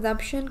of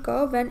consumption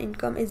curve when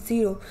income is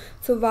 0.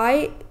 So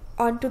y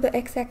onto the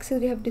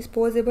x-axis we have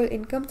disposable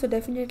income. So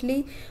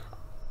definitely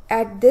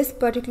at this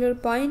particular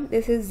point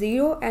this is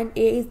 0 and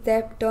A is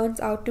that turns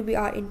out to be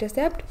our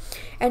intercept.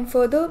 And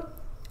further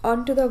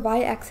onto the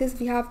y-axis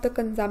we have the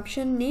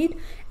consumption need,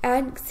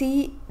 and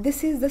see,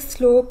 this is the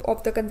slope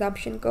of the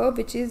consumption curve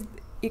which is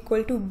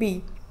equal to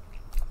B.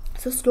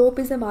 So slope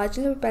is the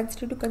marginal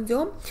propensity to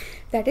consume.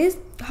 That is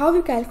how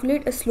we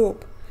calculate a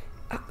slope.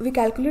 We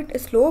calculate a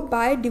slope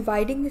by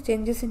dividing the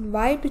changes in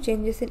y to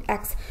changes in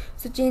x.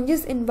 So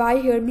changes in y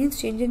here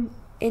means change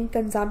in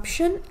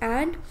consumption,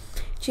 and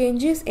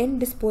changes in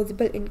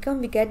disposable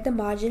income, we get the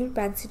marginal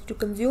propensity to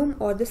consume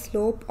or the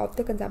slope of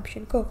the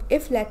consumption curve.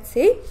 If let's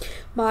say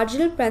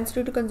marginal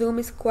propensity to consume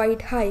is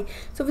quite high,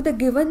 so with the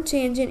given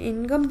change in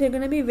income there's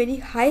going to be very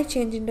high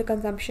change in the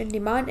consumption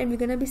demand, and we're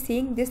going to be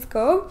seeing this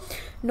curve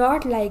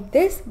not like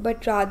this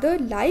but rather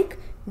like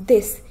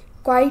this,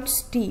 quite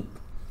steep.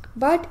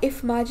 But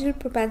if marginal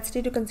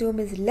propensity to consume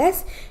is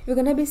less, we're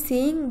going to be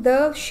seeing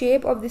the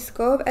shape of this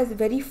curve as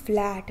very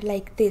flat,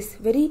 like this,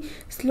 very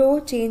slow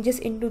changes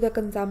into the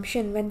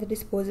consumption when the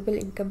disposable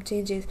income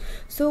changes.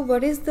 So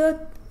what is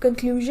the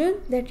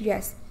conclusion? That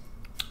yes,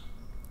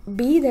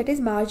 B, that is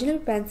marginal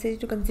propensity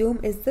to consume,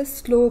 is the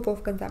slope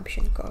of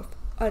consumption curve.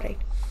 Alright.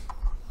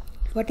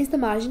 What is the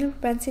marginal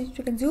propensity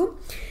to consume?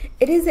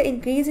 It is the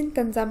increase in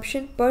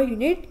consumption per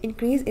unit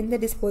increase in the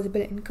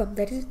disposable income.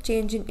 That is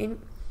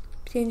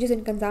changes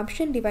in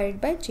consumption divided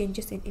by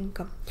changes in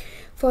income.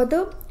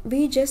 Further,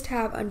 we just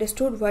have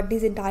understood what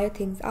these entire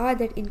things are,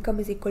 that income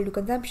is equal to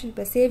consumption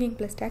plus saving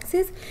plus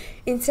taxes.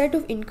 Instead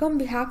of income,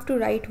 we have to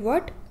write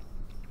what?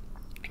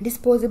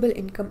 Disposable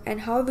income.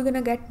 And how we're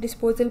gonna get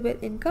disposable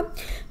income?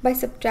 By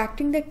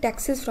subtracting the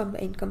taxes from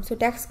the income. So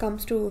tax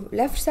comes to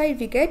left side,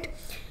 we get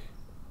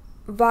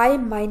y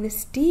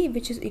minus t,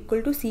 which is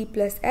equal to c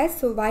plus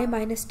s. So y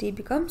minus t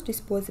becomes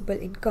disposable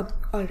income.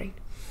 Alright.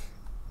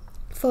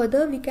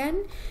 Further, we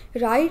can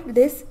write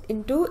this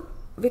into,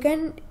 we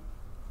can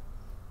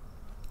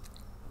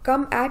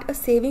come at a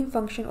saving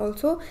function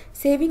also.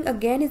 Saving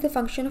again is a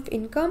function of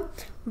income,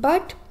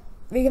 but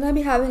we're gonna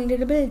be having a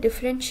little bit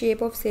different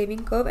shape of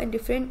saving curve and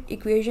different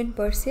equation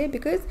per se,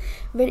 because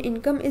when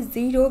income is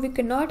 0 we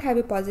cannot have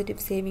a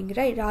positive saving,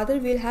 right? Rather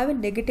we'll have a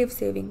negative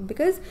saving,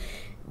 because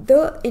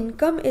the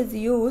income is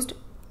used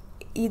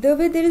either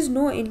way. There is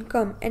no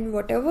income, and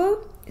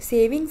whatever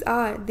savings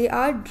are, they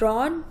are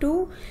drawn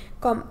to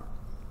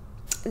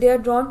they are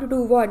drawn to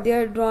do what? They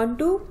are drawn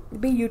to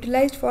be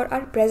utilized for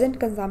our present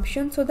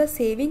consumption. So the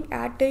saving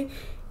at the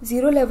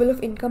zero level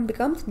of income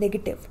becomes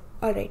negative.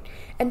 Alright,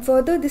 and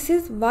further, this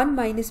is 1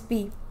 minus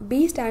B.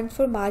 B stands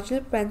for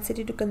marginal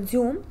propensity to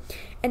consume,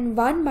 and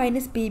 1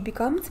 minus B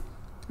becomes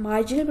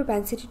marginal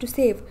propensity to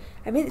save.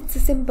 I mean, it's a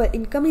simple,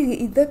 income is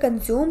either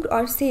consumed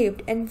or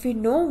saved, and if we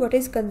know what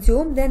is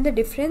consumed, then the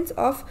difference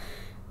of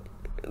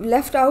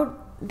left out,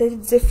 the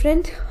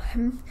different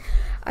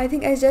I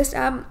think I just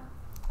am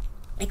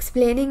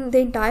explaining the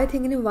entire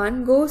thing in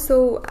one go,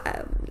 so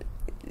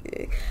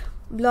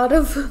lot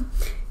of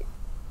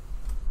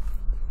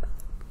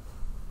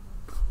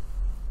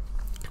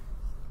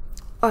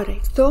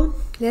alright, so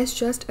let's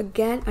just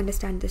again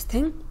understand this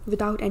thing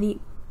without any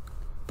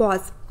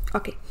pause.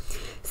 Okay,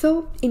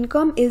 so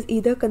income is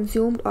either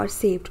consumed or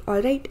saved.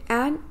 Alright,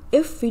 and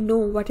if we know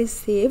what is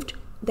saved,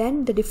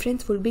 then the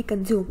difference will be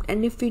consumed,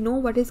 and if we know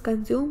what is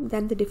consumed,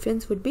 then the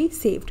difference would be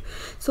saved.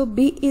 So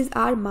B is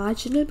our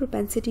marginal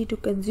propensity to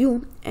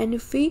consume, and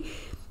if we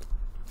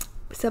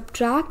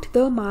subtract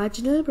the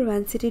marginal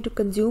propensity to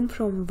consume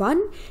from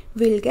 1,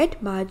 we'll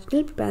get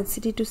marginal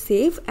propensity to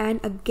save, and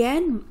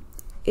again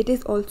it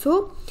is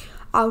also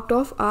out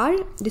of our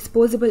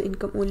disposable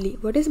income only.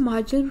 What is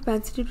marginal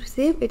propensity to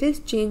save? It is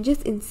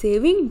changes in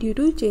saving due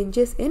to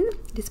changes in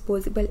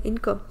disposable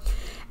income,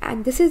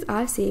 and this is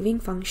our saving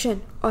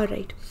function.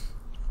 Alright,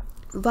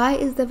 why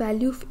is the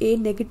value of A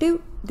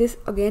negative? This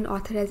again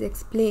author has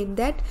explained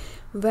that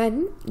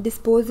when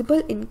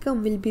disposable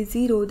income will be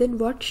 0, then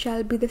what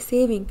shall be the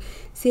saving?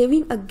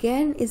 Saving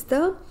again is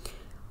the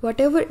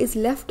whatever is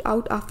left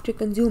out after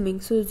consuming.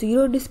 So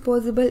 0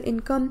 disposable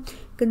income,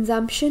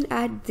 consumption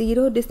at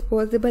 0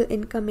 disposable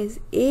income is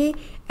A,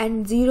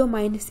 and 0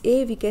 minus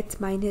A, we get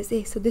minus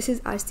A. So this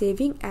is our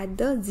saving at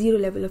the 0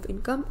 level of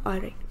income.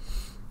 Alright,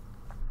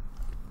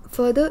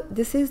 further,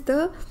 this is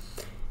the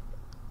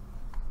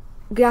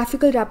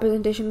graphical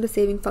representation of the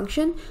saving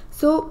function.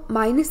 So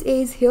minus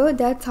A is here,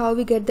 that's how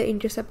we get the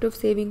intercept of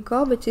saving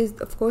curve, which is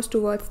of course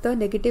towards the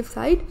negative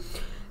side,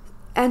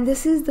 and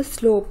this is the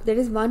slope, that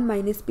is 1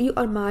 minus B,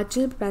 or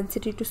marginal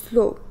propensity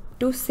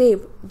to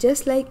save.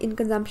 Just like in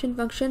consumption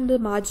function, the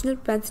marginal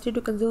propensity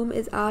to consume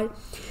is our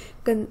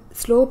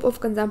slope of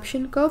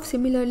consumption curve.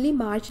 Similarly,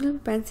 marginal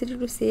propensity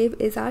to save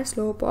is our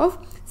slope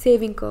of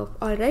saving curve.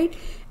 Alright,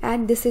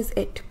 and this is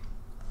it.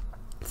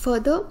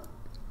 Further,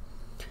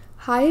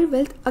 higher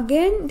wealth,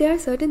 again there are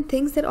certain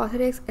things that author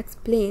has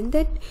explained,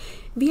 that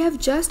we have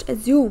just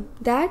assumed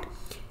that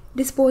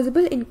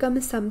disposable income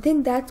is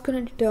something that's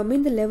going to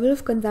determine the level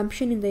of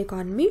consumption in the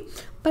economy,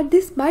 but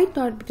this might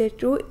not be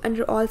true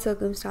under all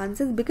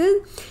circumstances, because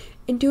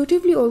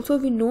intuitively also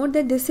we know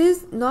that this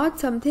is not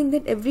something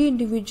that every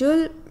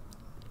individual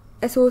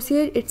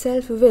associate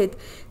itself with.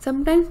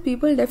 Sometimes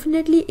people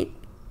definitely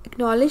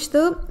acknowledge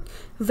the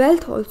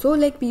wealth also,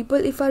 like people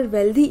if are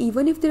wealthy,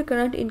 even if their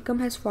current income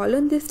has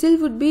fallen, they still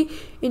would be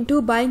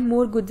into buying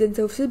more goods and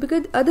services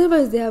because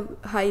otherwise they have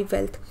high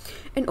wealth.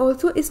 And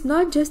also, it's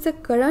not just the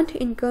current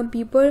income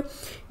people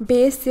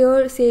base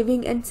their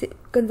saving and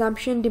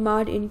consumption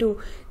demand into,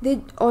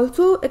 they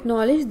also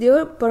acknowledge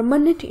their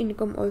permanent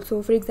income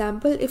also. For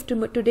example, if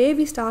today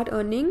we start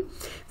earning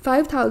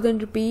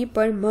 5,000 rupees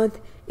per month,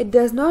 it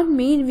does not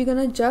mean we're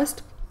gonna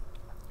just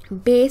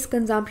base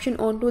consumption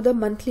onto the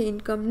monthly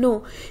income.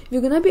 No,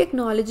 we're gonna be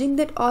acknowledging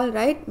that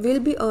alright,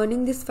 we'll be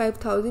earning this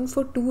 5,000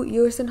 for 2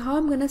 years, and how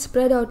I'm gonna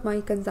spread out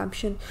my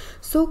consumption.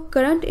 So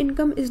current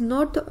income is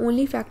not the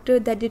only factor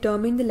that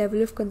determine the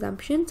level of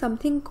consumption.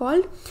 Something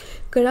called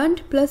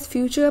current plus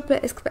future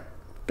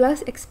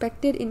plus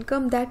expected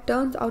income, that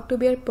turns out to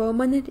be a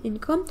permanent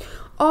income.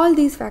 All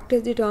these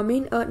factors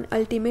determine an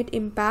ultimate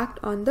impact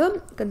on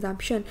the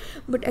consumption.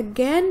 But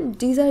again,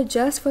 these are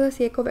just for the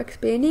sake of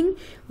explaining.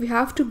 We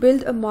have to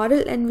build a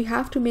model and we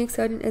have to make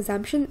certain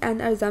assumptions,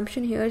 and our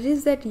assumption here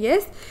is that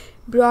yes,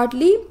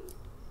 broadly,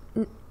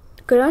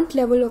 current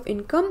level of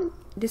income,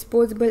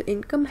 disposable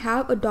income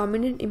have a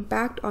dominant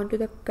impact onto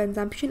the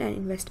consumption and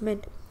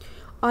investment,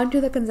 onto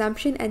the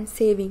consumption and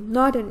saving,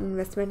 not an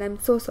investment. I'm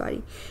so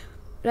sorry.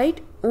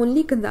 Right,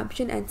 only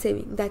consumption and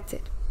saving, that's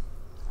it.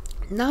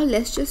 Now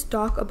let's just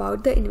talk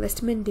about the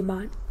investment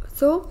demand.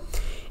 So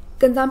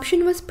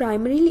consumption was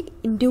primarily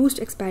induced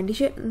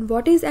expenditure, and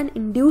what is an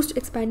induced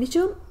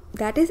expenditure?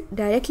 That is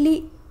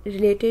directly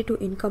related to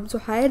income. So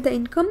higher the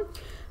income,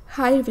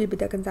 higher will be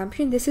the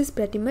consumption. This is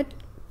pretty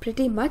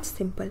much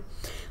simple.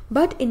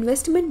 But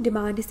investment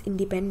demand is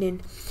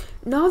independent.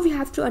 Now we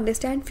have to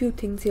understand few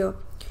things here.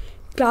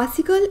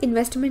 Classical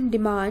investment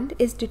demand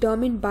is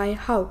determined by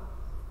how?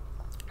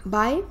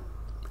 By,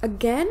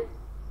 again,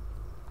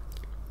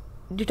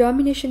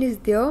 determination is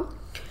there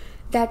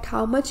that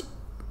how much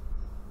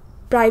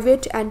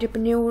private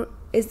entrepreneur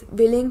is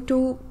willing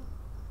to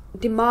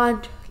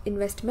demand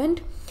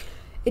investment,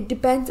 it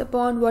depends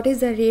upon what is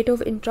the rate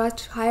of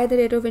interest. Higher the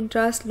rate of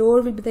interest,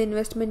 lower will be the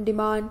investment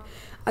demand.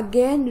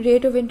 Again,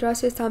 rate of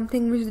interest is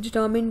something which is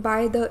determined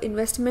by the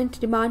investment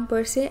demand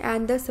per se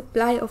and the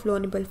supply of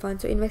loanable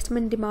funds. So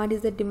investment demand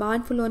is the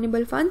demand for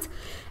loanable funds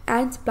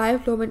and supply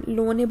of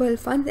loanable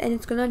funds, and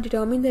it's gonna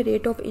determine the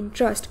rate of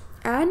interest.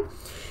 And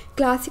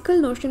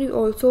classical notion is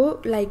also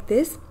like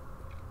this.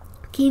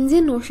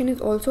 Keynesian notion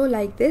is also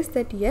like this,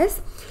 that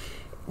yes,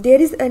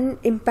 there is an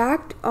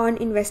impact on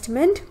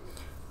investment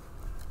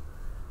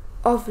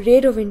of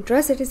rate of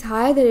interest. That is,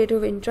 higher the rate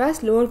of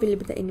interest, lower will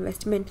be the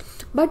investment.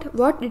 But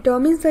what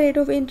determines the rate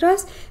of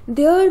interest?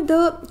 There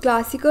the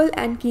classical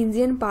and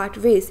Keynesian part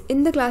ways.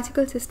 In the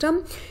classical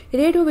system,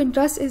 rate of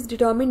interest is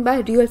determined by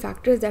real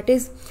factors, that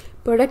is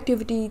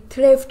productivity,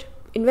 thrift.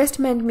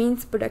 Investment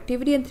means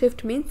productivity and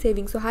thrift means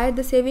saving. So higher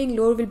the saving,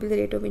 lower will be the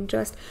rate of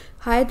interest.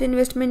 Higher the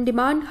investment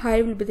demand,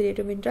 higher will be the rate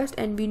of interest.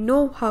 And we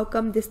know how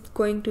come this is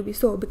going to be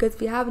so, because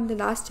we have in the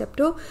last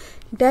chapter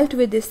dealt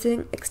with this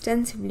thing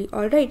extensively.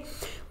 Alright,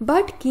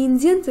 but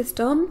Keynesian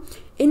system,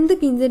 in the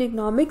Keynesian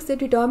economics, the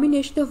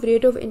determination of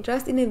rate of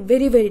interest in a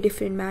very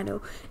different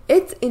manner.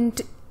 It's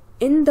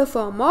in the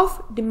form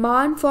of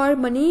demand for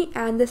money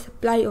and the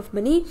supply of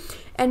money,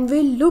 and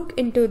we'll look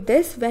into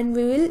this when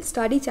we will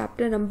study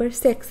chapter number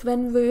 6,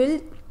 when we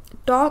will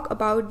talk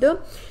about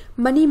the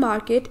money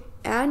market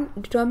and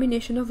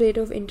determination of rate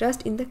of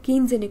interest in the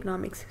Keynesian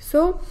economics.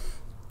 So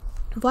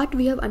what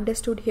we have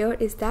understood here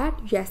is that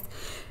yes,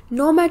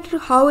 no matter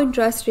how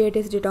interest rate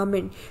is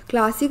determined,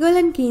 classical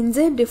and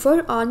Keynesian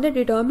differ on the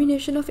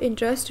determination of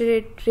interest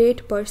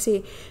rate per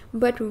se.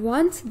 But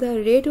once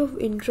the rate of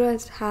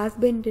interest has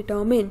been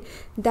determined,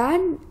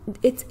 then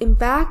its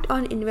impact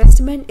on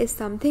investment is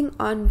something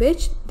on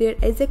which there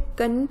is a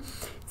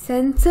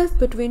consensus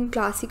between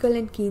classical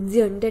and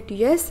Keynesian, that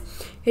yes,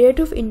 rate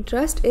of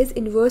interest is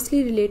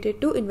inversely related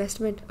to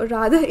investment, or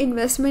rather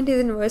investment is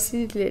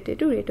inversely related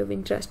to rate of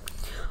interest.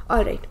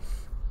 Alright,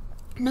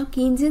 now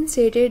Keynesian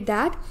stated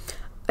that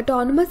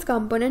autonomous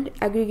component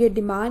aggregate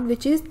demand,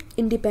 which is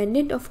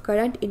independent of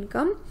current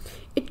income,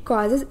 it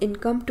causes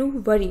income to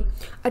vary.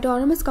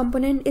 Autonomous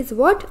component is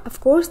what?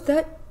 Of course,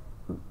 the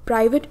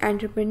private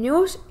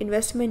entrepreneurs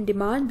investment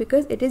demand,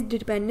 because it is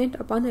dependent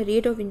upon the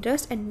rate of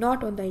interest and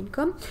not on the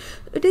income.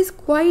 It is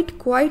quite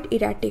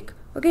erratic,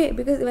 okay,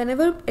 because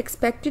whenever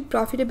expected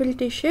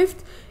profitability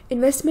shifts,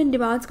 investment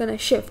demand is gonna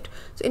shift.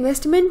 So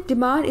investment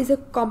demand is a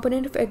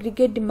component of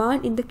aggregate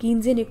demand in the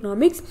Keynesian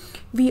economics.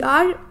 We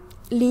are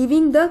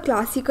leaving the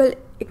classical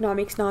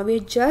economics now. We are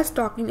just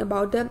talking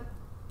about the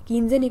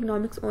Keynesian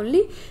economics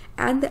only,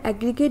 and the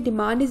aggregate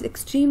demand is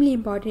extremely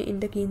important in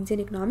the Keynesian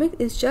economics.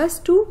 It's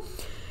just to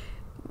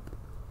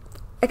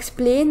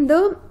explain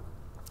the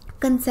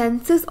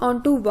consensus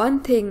onto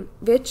one thing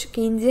which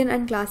Keynesian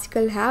and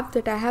classical have,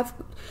 that I have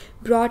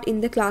brought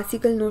in the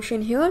classical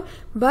notion here.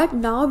 But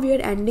now we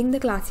are ending the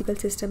classical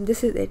system.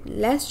 This is it.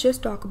 Let's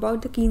just talk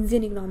about the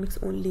Keynesian economics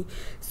only.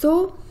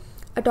 So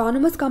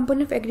autonomous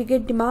component of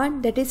aggregate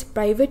demand, that is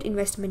private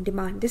investment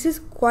demand. This is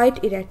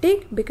quite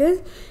erratic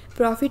because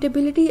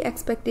profitability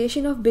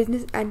expectation of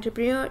business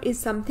entrepreneur is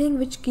something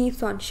which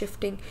keeps on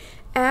shifting,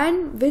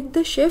 and with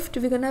the shift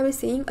we're gonna be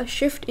seeing a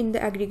shift in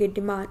the aggregate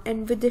demand,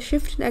 and with the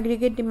shift in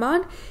aggregate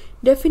demand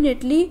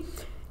definitely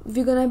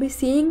we're gonna be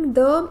seeing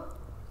the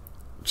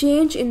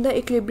change in the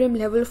equilibrium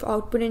level of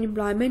output and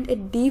employment, a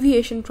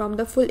deviation from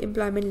the full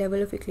employment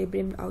level of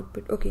equilibrium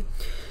output. Okay,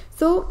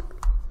 so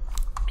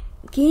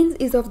Keynes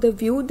is of the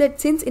view that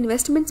since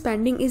investment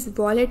spending is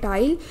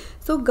volatile,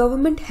 so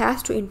government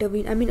has to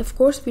intervene. I mean, of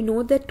course, we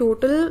know that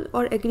total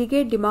or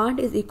aggregate demand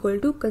is equal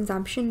to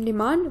consumption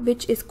demand,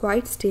 which is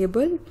quite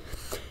stable,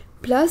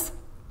 plus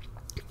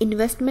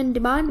investment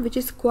demand, which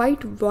is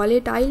quite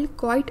volatile,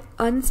 quite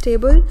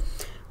unstable,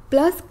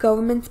 plus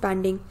government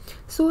spending.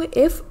 So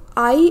if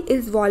I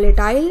is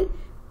volatile,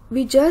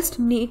 we just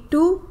need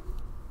to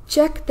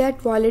check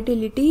that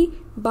volatility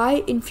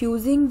by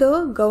infusing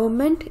the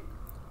government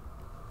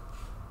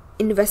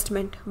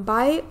investment,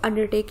 by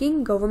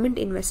undertaking government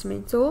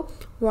investment. So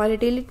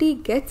volatility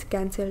gets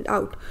cancelled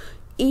out.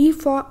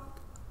 For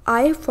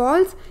I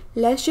falls,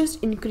 let's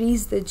just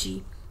increase the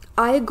G.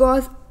 I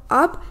goes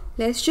up,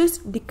 let's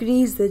just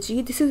decrease the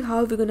G. This is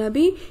how we're gonna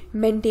be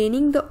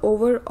maintaining the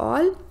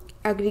overall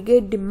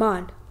aggregate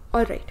demand.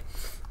 Alright,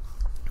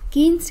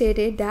 Keynes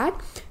stated that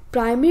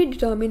primary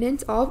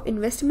determinants of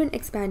investment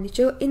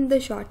expenditure in the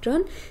short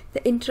run,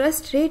 the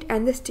interest rate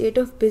and the state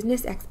of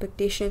business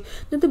expectation.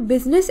 Now the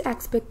business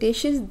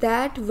expectations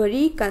that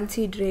vary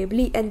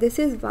considerably, and this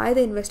is why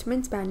the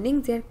investment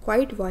spending, they are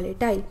quite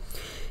volatile.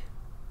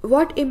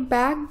 What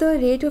impact the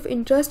rate of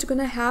interest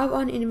gonna have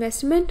on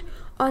investment?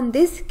 On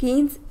this,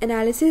 Keynes'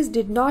 analysis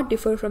did not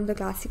differ from the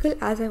classical,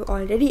 as I've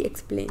already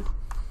explained.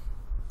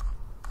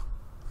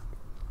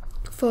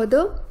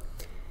 Further,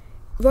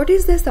 what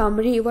is the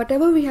summary?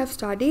 Whatever we have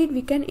studied,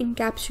 we can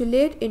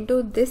encapsulate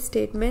into this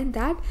statement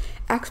that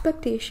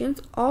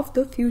expectations of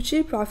the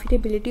future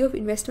profitability of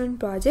investment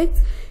projects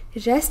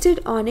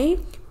rested on a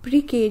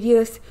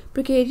precarious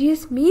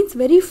means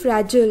very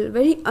fragile,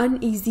 very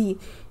uneasy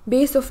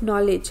base of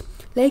knowledge.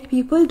 Like,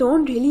 people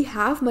don't really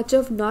have much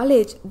of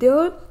knowledge.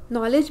 Their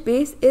knowledge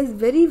base is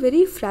very,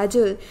 very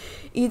fragile.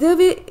 Either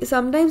way,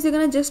 sometimes they're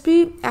gonna just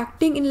be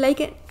acting in like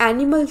an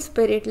animal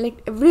spirit,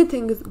 like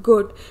everything is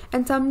good,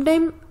 and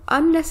sometimes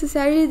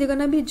unnecessarily they're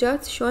gonna be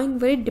just showing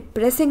very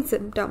depressing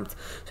symptoms.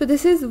 So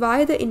this is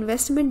why the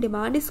investment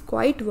demand is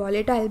quite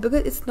volatile,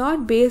 because it's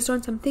not based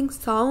on something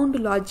sound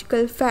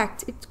logical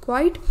facts. It's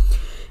quite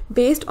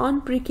based on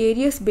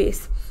precarious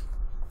base.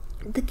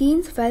 The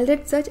Keynes felt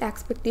that such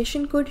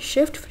expectation could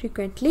shift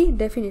frequently,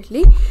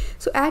 definitely,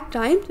 so at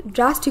times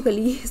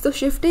drastically. So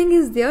shifting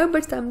is there,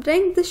 but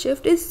sometimes the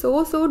shift is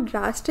so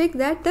drastic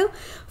that the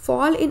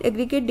fall in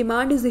aggregate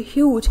demand is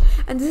huge,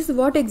 and this is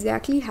what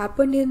exactly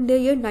happened in the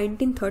year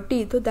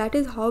 1930. So that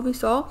is how we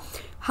saw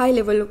high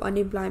level of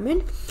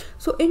unemployment.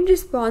 So in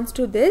response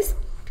to this,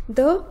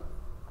 this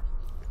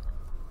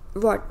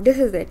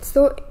is it.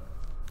 So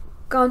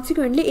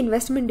consequently,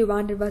 investment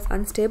demand was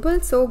unstable,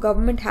 so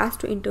government has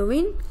to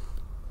intervene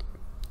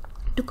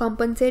to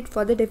compensate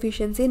for the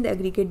deficiency in the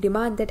aggregate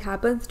demand that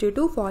happens due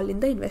to fall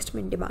in the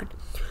investment demand.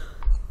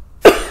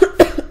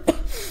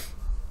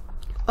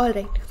 All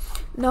right,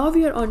 now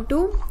we are on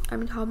to,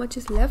 how much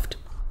is left?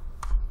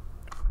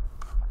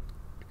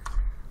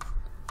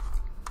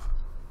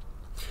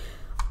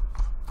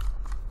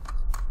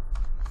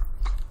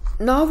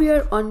 Now we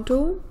are on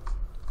to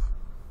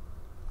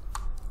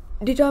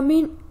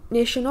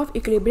determination of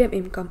equilibrium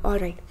income. All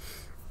right,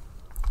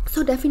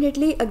 so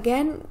definitely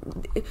again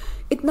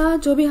इतना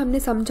जो भी हमने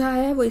समझा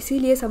है वो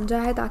इसीलिए समझा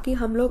है ताकि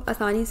हम लोग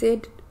आसानी से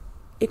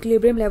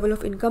equilibrium level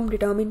of income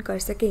determine कर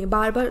सकें,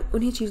 बार बार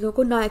उन्हीं चीज़ों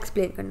को ना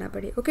एक्सप्लेन करना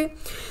पड़े. Okay,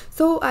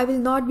 so I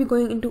will not be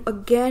going into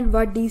again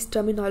what these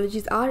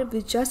terminologies are.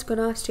 We just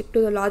gonna stick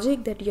to the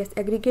logic that yes,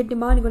 aggregate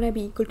demand gonna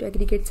be equal to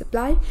aggregate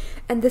supply,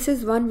 and this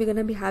is one we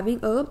gonna be having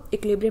a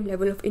equilibrium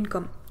level of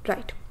income,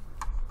 right.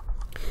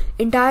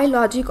 Entire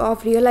logic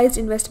of realized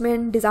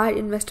investment, desired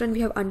investment,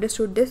 we have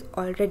understood this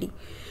already.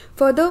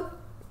 Further,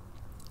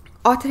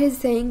 author is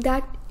saying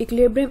that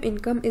equilibrium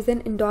income is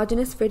an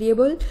endogenous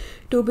variable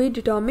to be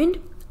determined,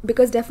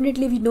 because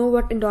definitely we know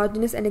what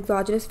endogenous and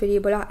exogenous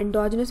variable are.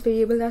 Endogenous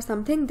variables are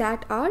something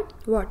that are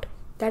what?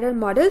 That are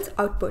models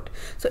output.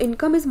 So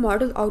income is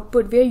model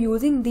output. We are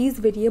using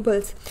these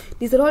variables.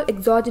 These are all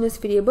exogenous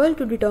variable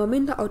to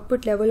determine the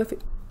output level of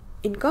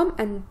income,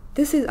 and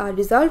this is our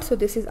result.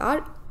 So this is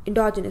our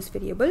endogenous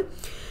variable.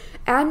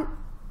 And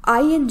I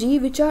and G,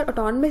 which are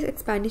autonomous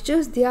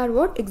expenditures, they are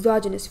what?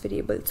 Exogenous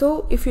variable. So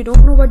if you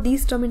don't know what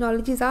these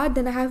terminologies are,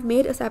 then I have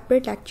made a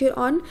separate lecture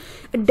on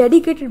a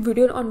dedicated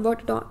video on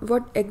what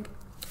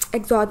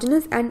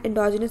exogenous and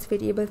endogenous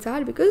variables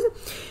are, because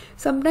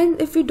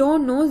sometimes if we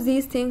don't know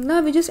these things ना,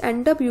 we just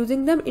end up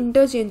using them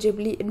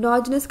interchangeably.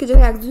 endogenous की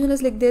जगह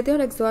exogenous लिख देते हैं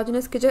और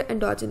exogenous की जगह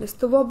endogenous,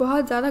 तो वो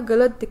बहुत ज़्यादा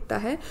गलत दिखता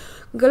है,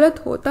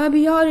 गलत होता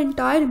भी है और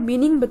entire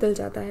meaning बदल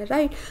जाता है,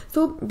 right?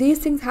 So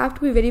these things have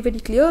to be very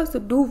very clear. So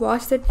do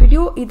watch that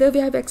video. Either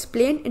we have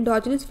explained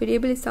endogenous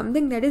variable is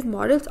something that is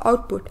model's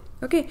output.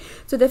 Okay,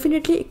 so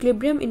definitely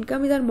equilibrium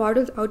income is our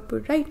model's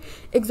output, right?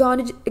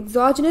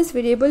 Exogenous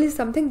variable is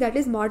something that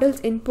is model's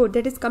input,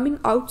 that is coming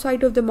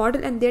outside of the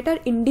model and that are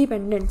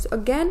independent. So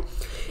again,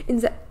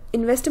 in the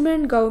investment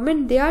and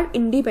government, they are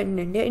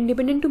independent. They are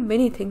independent to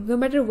many things. No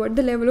matter what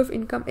the level of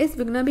income is,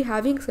 we're gonna be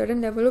having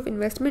certain level of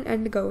investment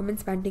and the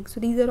government spending.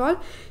 So these are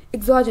all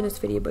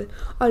exogenous variable.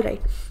 All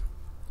right.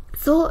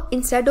 So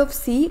instead of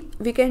C,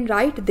 we can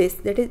write this,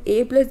 that is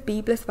A plus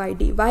B plus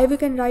YD. Why we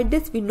can write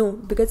this? We know,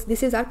 because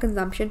this is our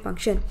consumption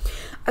function.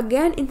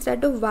 Again,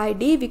 instead of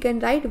YD, we can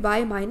write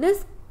Y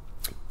minus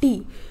T.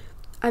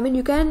 I mean,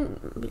 you can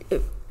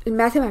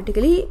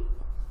mathematically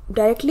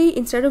directly,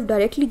 instead of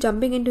directly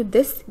jumping into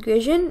this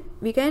equation,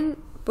 we can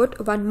put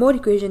one more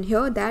equation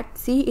here, that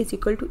C is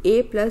equal to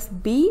A plus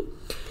B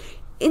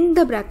in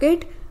the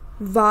bracket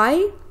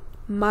Y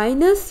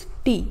minus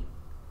T.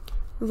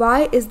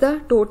 Y is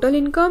the total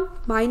income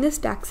minus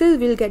taxes,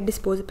 will get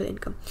disposable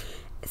income.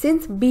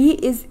 Since B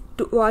is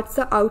towards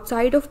the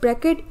outside of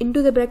bracket,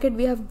 into the bracket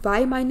we have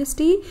Y minus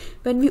T.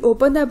 When we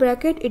open the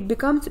bracket, it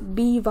becomes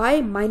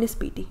BY minus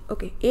PT.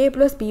 Okay, A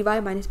plus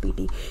BY minus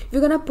PT. We're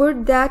gonna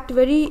put that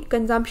very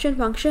consumption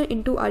function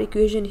into our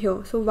equation here.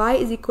 So Y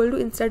is equal to,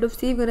 instead of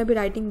C, we're gonna be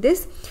writing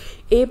this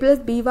A plus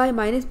BY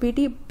minus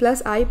PT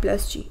plus I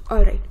plus G.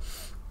 All right,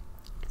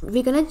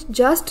 we're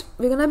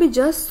gonna be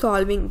just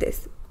solving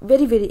this.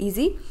 Very very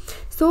easy.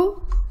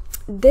 So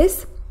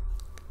this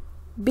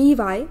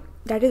BY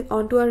that is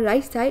onto our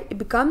right side,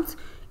 it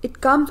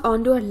comes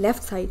onto our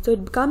left side, so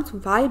it becomes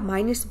Y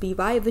minus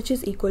BY, which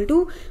is equal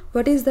to,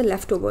 what is the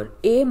leftover?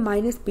 A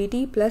minus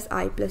PT plus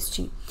I plus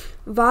G.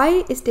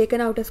 Y is taken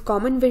out as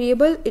common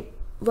variable.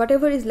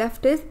 Whatever is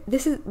left is,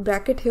 this is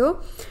bracket here,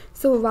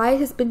 so Y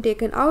has been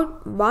taken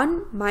out.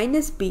 1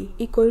 minus B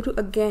equal to,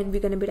 again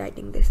we're going to be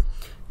writing this.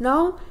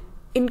 Now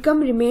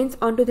income remains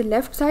onto the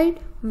left side,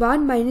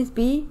 1 minus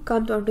b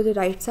comes onto the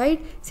right side.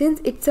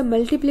 Since it's a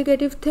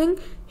multiplicative thing,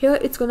 here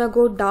it's gonna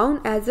go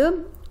down as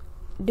a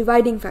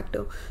dividing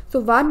factor. So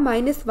 1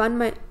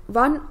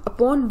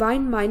 upon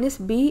 1 minus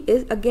b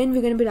is, again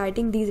we're going to be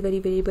writing these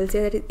variables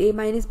here, that is a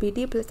minus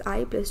bt plus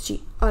I plus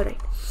g. Alright,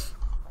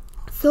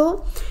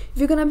 so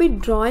we're going to be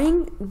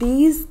drawing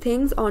these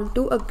things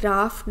onto a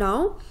graph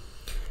now.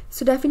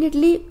 So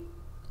definitely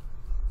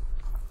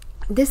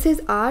this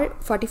is our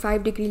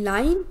 45-degree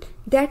line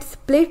that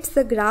splits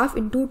the graph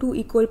into two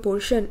equal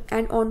portions,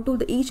 and onto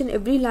the each and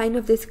every line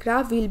of this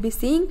graph we'll be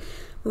seeing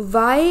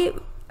y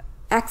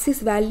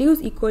axis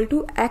values equal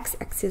to x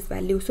axis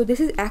value. So this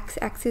is x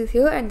axis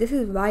here and this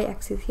is y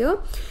axis here.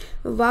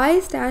 Y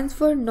stands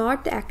for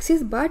not the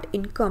axis but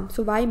income,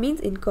 so y means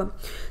income.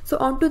 So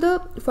onto the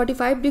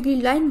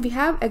 45-degree line we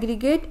have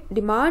aggregate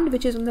demand,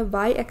 which is on the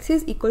y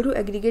axis, equal to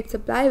aggregate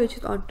supply, which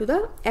is onto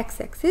the x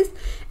axis.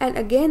 And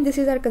again this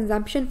is our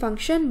consumption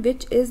function,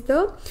 which is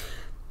the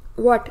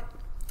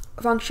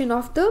function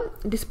of the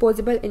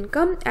disposable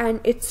income, and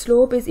its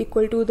slope is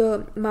equal to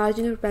the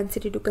marginal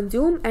propensity to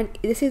consume, and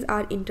this is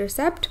our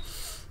intercept.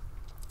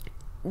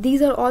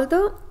 These are all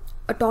the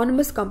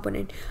autonomous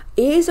component.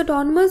 A is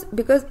autonomous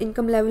because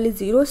income level is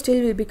 0,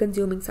 still will be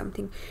consuming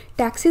something.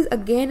 Taxes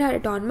again are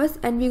autonomous,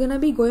 and we're gonna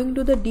be going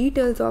to the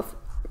details of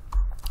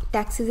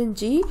taxes in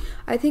G.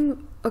 I think,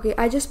 okay,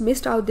 I just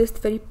missed out this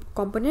very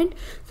component.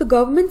 So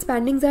government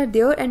spendings are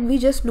there, and we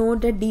just know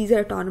that these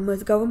are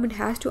autonomous. Government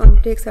has to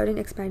undertake certain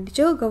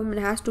expenditure, government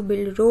has to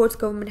build roads,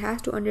 government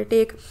has to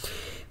undertake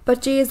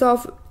purchase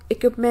of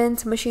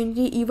equipments,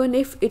 machinery, even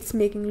if it's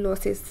making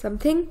losses,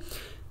 something,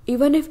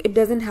 even if it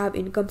doesn't have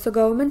income. So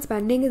government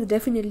spending is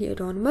definitely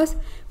autonomous.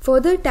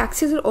 Further,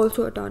 taxes are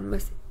also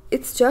autonomous.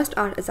 It's just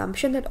our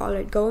assumption that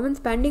alright, government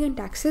spending and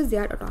taxes, they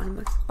are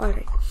autonomous.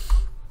 Alright,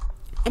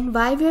 and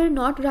why we are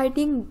not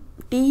writing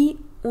T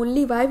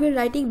only, why we are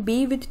writing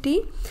B with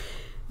T?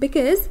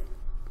 Because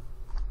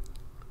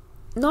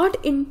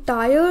not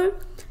entire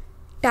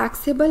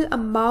taxable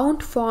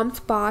amount forms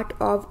part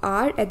of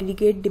our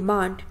aggregate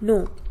demand.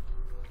 No,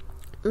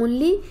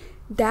 only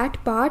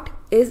that part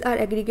is our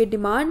aggregate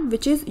demand,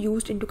 which is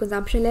used into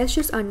consumption. Let's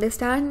just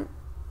understand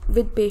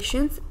with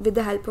patience with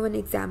the help of an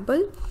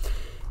example.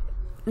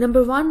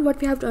 Number one,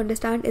 what we have to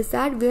understand is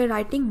that we are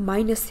writing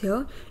minus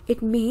here.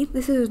 It means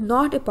this is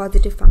not a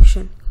positive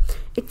function,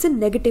 it's a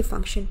negative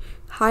function.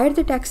 Higher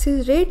the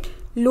taxes rate,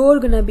 lower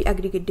gonna be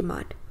aggregate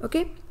demand.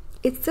 Okay,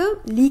 it's a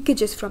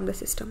leakages from the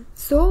system.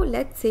 So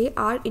let's say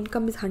our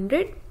income is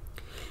 100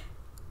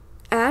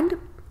 and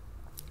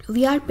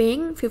we are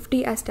paying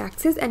 50 as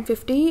taxes and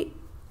 50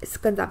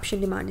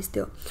 consumption demand is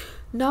there.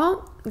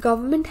 Now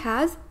government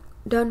has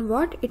done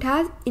what? It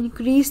has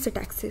increased the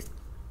taxes.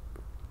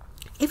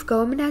 If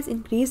government has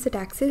increased the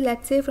taxes,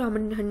 let's say from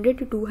 100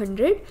 to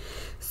 200,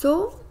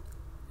 so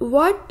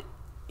what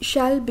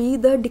shall be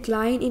the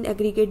decline in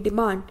aggregate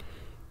demand?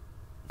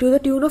 To the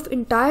tune of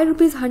entire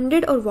rupees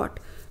 100 or what?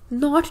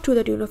 Not to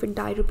the tune of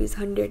entire rupees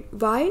 100.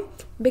 Why?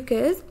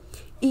 Because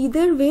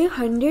either way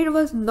 100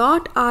 was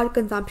not our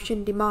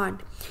consumption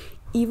demand.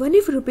 Even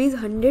if rupees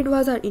 100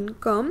 was our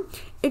income,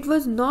 it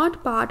was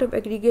not part of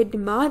aggregate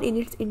demand in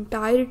its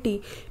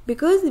entirety,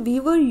 because we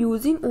were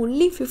using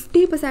only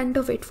 50%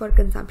 of it for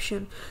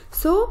consumption.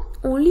 So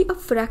only a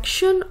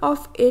fraction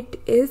of it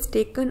is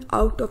taken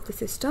out of the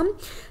system,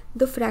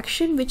 the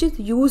fraction which is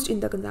used in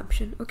the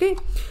consumption. Okay,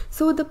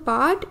 so the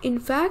part in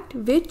fact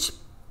which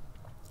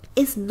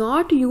is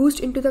not used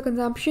into the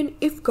consumption,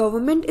 if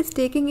government is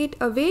taking it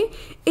away,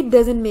 it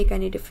doesn't make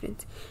any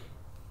difference.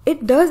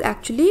 It does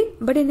actually,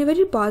 but in a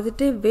very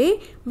positive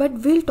way, but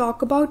we'll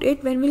talk about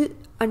it when we'll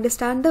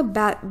understand the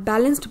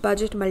balanced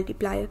budget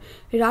multiplier.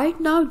 Right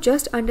now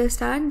just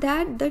understand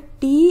that the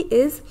T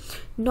is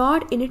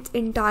not in its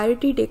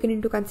entirety taken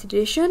into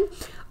consideration.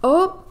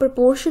 A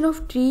proportion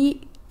of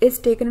T is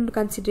taken into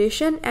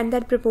consideration, and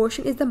that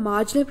proportion is the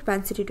marginal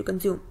propensity to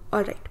consume.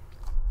 Alright,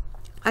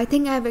 I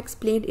think I have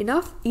explained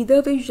enough.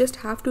 Either way, you just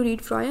have to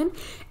read Froyen,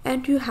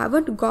 and if you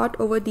haven't got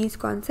over these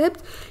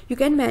concepts, you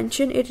can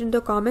mention it in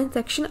the comment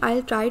section.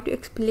 I'll try to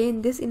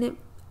explain this in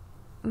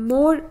a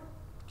more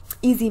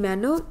easy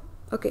manner.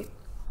 Okay,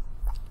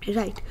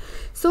 right.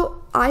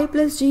 So I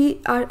plus G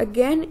are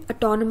again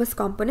autonomous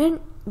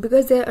component.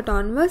 Because they're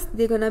autonomous,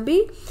 they're gonna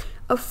be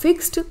a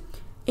fixed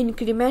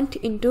increment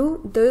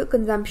into the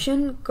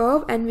consumption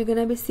curve, and we're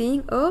gonna be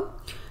seeing a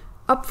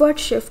upward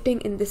shifting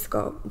in this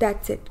curve.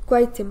 That's it,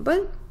 quite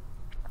simple.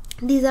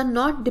 These are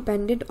not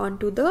dependent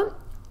onto the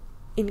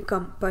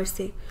income per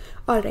se.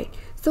 Alright,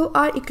 so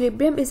our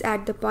equilibrium is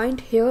at the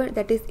point here,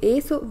 that is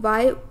A. So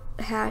y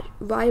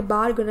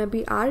bar gonna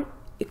be our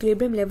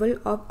equilibrium level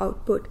of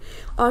output.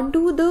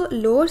 Onto the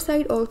lower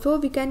side also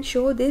we can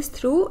show this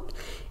through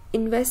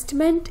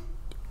investment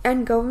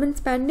and government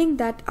spending,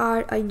 that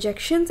are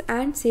injections,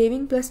 and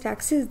saving plus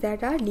taxes,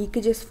 that are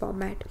leakages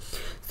format.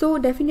 So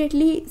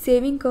definitely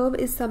saving curve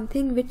is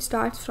something which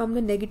starts from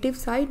the negative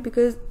side,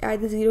 because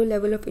at the 0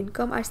 level of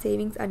income our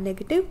savings are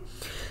negative.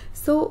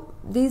 So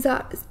these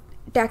are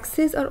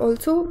taxes are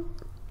also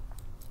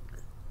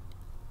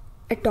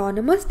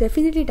autonomous.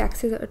 Definitely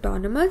taxes are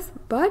autonomous,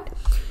 but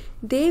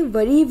they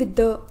vary with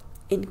the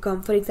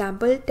income. For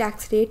example,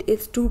 tax rate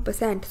is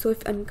 2%. So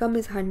if income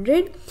is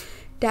 100,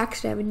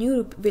 tax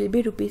revenue will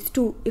be rupees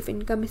 2. If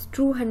income is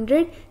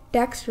 200,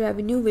 tax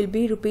revenue will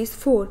be rupees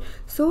 4.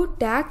 So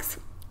tax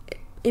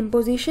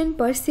imposition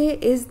per se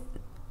is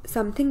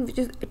something which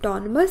is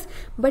autonomous,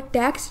 but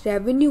tax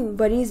revenue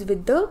varies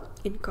with the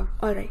income.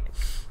 All right,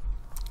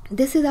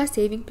 this is our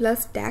saving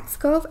plus tax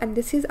curve, and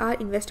this is our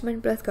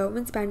investment plus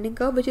government spending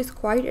curve, which is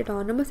quite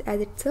autonomous as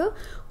it's a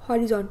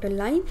horizontal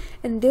line,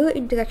 and their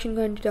intersection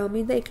going to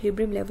determine the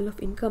equilibrium level of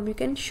income. You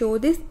can show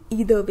this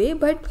either way,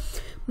 but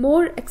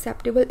more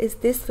acceptable is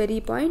this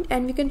very point,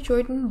 and we can show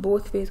it in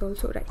both ways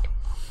also, right?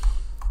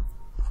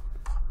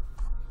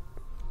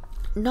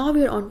 Now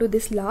we are on to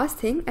this last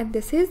thing, and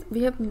this is,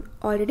 we have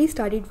already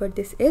studied what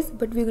this is,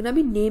 but we're gonna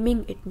be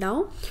naming it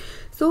now.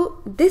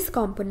 So this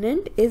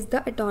component is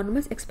the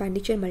autonomous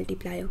expenditure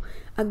multiplier.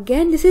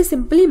 Again, this is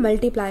simply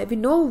multiplier. We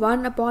know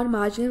 1 upon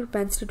marginal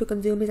propensity to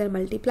consume is a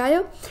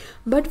multiplier,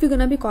 but we're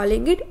gonna be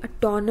calling it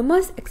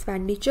autonomous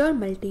expenditure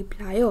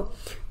multiplier.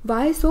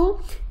 Why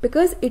so?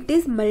 Because it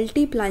is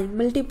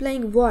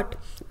multiplying what?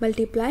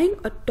 Multiplying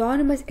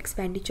autonomous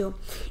expenditure.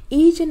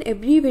 Each and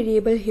every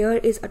variable here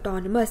is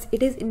autonomous.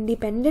 It is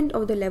independent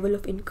of the level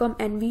of income,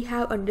 and we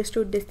have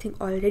understood this thing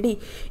already.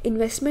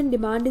 Investment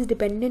demand is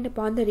dependent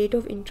upon the rate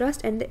of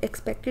interest and the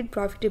expected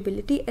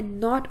profitability, and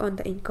not on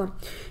the income.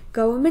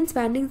 Government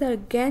spendings are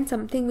again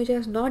something which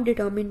is not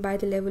determined by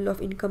the level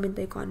of income in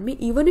the economy.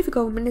 Even if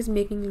government is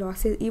making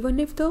losses, even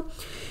if the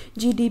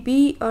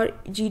GDP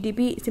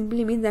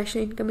simply means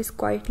national income is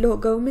quite low,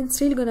 government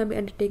still gonna be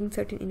undertaking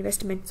certain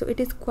investments. So it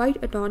is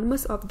quite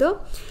autonomous of the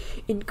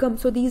income.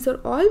 So these are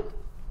all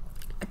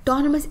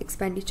autonomous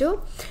expenditure,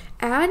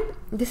 and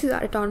this is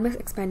our autonomous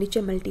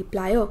expenditure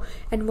multiplier,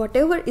 and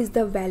whatever is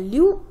the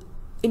value,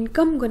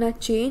 income gonna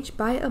change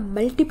by a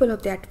multiple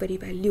of that very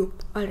value.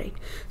 All right,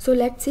 so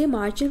let's say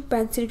marginal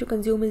propensity to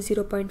consume is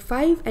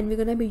 0.5, and we're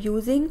gonna be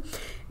using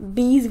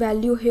B's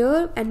value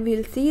here, and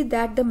we'll see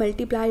that the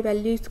multiplier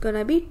value is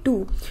gonna be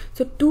 2.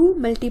 So 2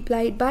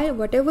 multiplied by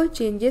whatever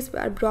changes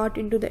are brought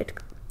into the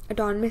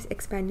autonomous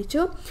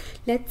expenditure.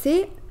 Let's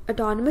say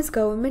autonomous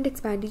government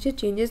expenditure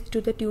changes to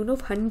the tune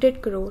of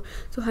 100 crore.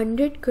 So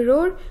 100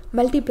 crore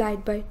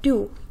multiplied by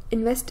 2,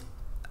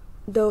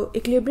 the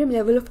equilibrium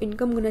level of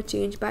income gonna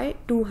change by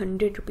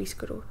 200 rupees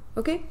crore.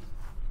 Okay,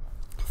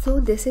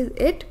 so this is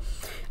it.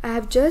 I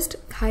have just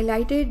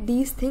highlighted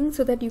these things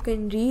so that you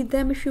can read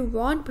them if you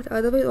want, but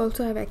otherwise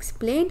also I have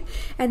explained,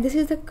 and this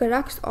is the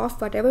crux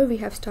of whatever we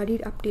have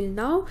studied up till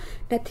now.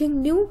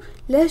 Nothing new.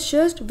 Let's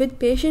just with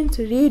patience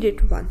read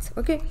it once.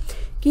 Okay,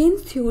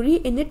 Keynes' theory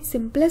in its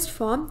simplest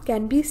form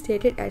can be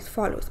stated as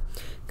follows.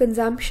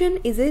 Consumption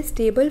is a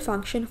stable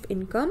function of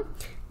income,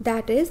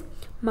 that is,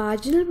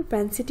 marginal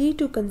propensity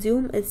to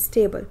consume is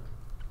stable.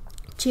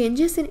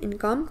 Changes in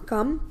income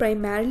come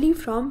primarily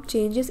from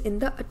changes in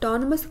the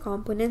autonomous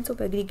components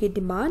of aggregate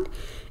demand,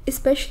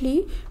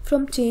 especially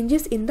from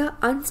changes in the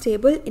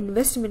unstable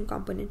investment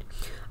component.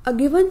 A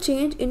given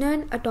change in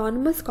an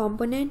autonomous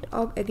component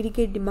of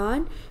aggregate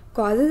demand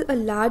causes a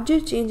larger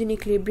change in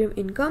equilibrium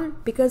income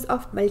because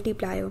of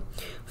multiplier,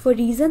 for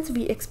reasons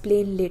we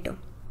explain later.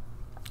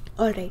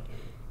 Alright,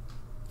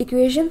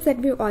 equations that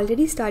we've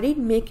already studied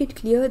make it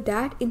clear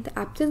that in the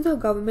absence of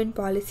government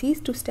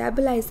policies to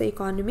stabilize the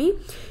economy,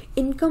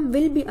 income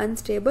will be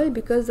unstable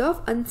because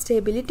of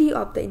instability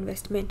of the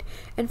investment.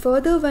 And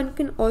further, one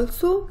can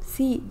also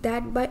see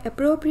that by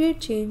appropriate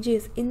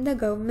changes in the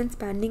government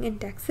spending and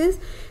taxes,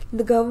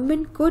 the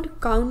government could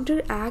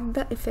counteract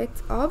the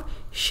effects of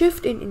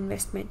shift in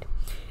investment.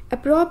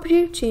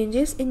 Appropriate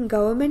changes in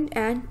government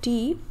and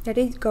T, that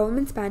is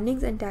government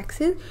spendings and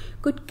taxes,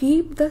 could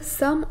keep the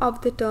sum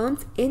of the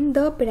terms in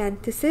the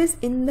parentheses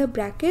in the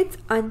brackets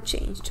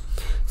unchanged.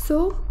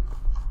 So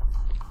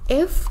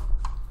if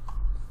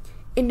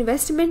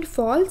investment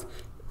falls,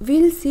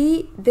 we'll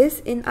see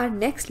this in our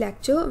next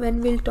lecture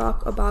when we'll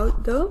talk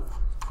about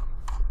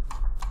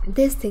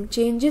this thing,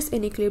 changes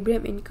in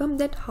equilibrium income,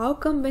 that how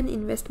come when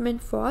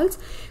investment falls,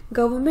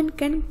 government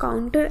can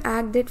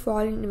counteract that fall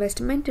in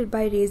investment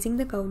by raising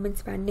the government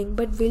spending.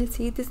 But we'll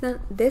see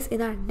this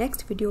in our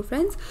next video,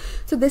 friends.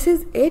 So this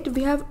is it.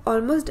 We have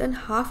almost done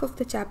half of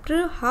the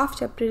chapter. Half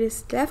chapter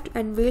is left,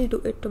 and we'll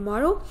do it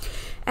tomorrow.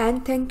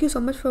 And thank you so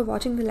much for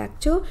watching the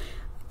lecture.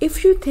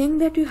 If you think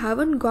that you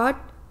haven't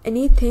got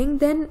anything,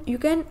 then you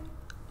can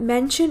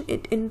mention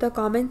it in the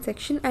comment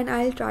section, and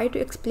I'll try to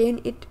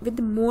explain it with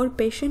more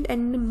patient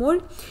and in a more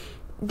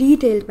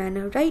detailed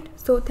manner, right?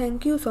 So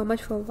thank you so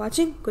much for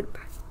watching.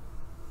 Goodbye.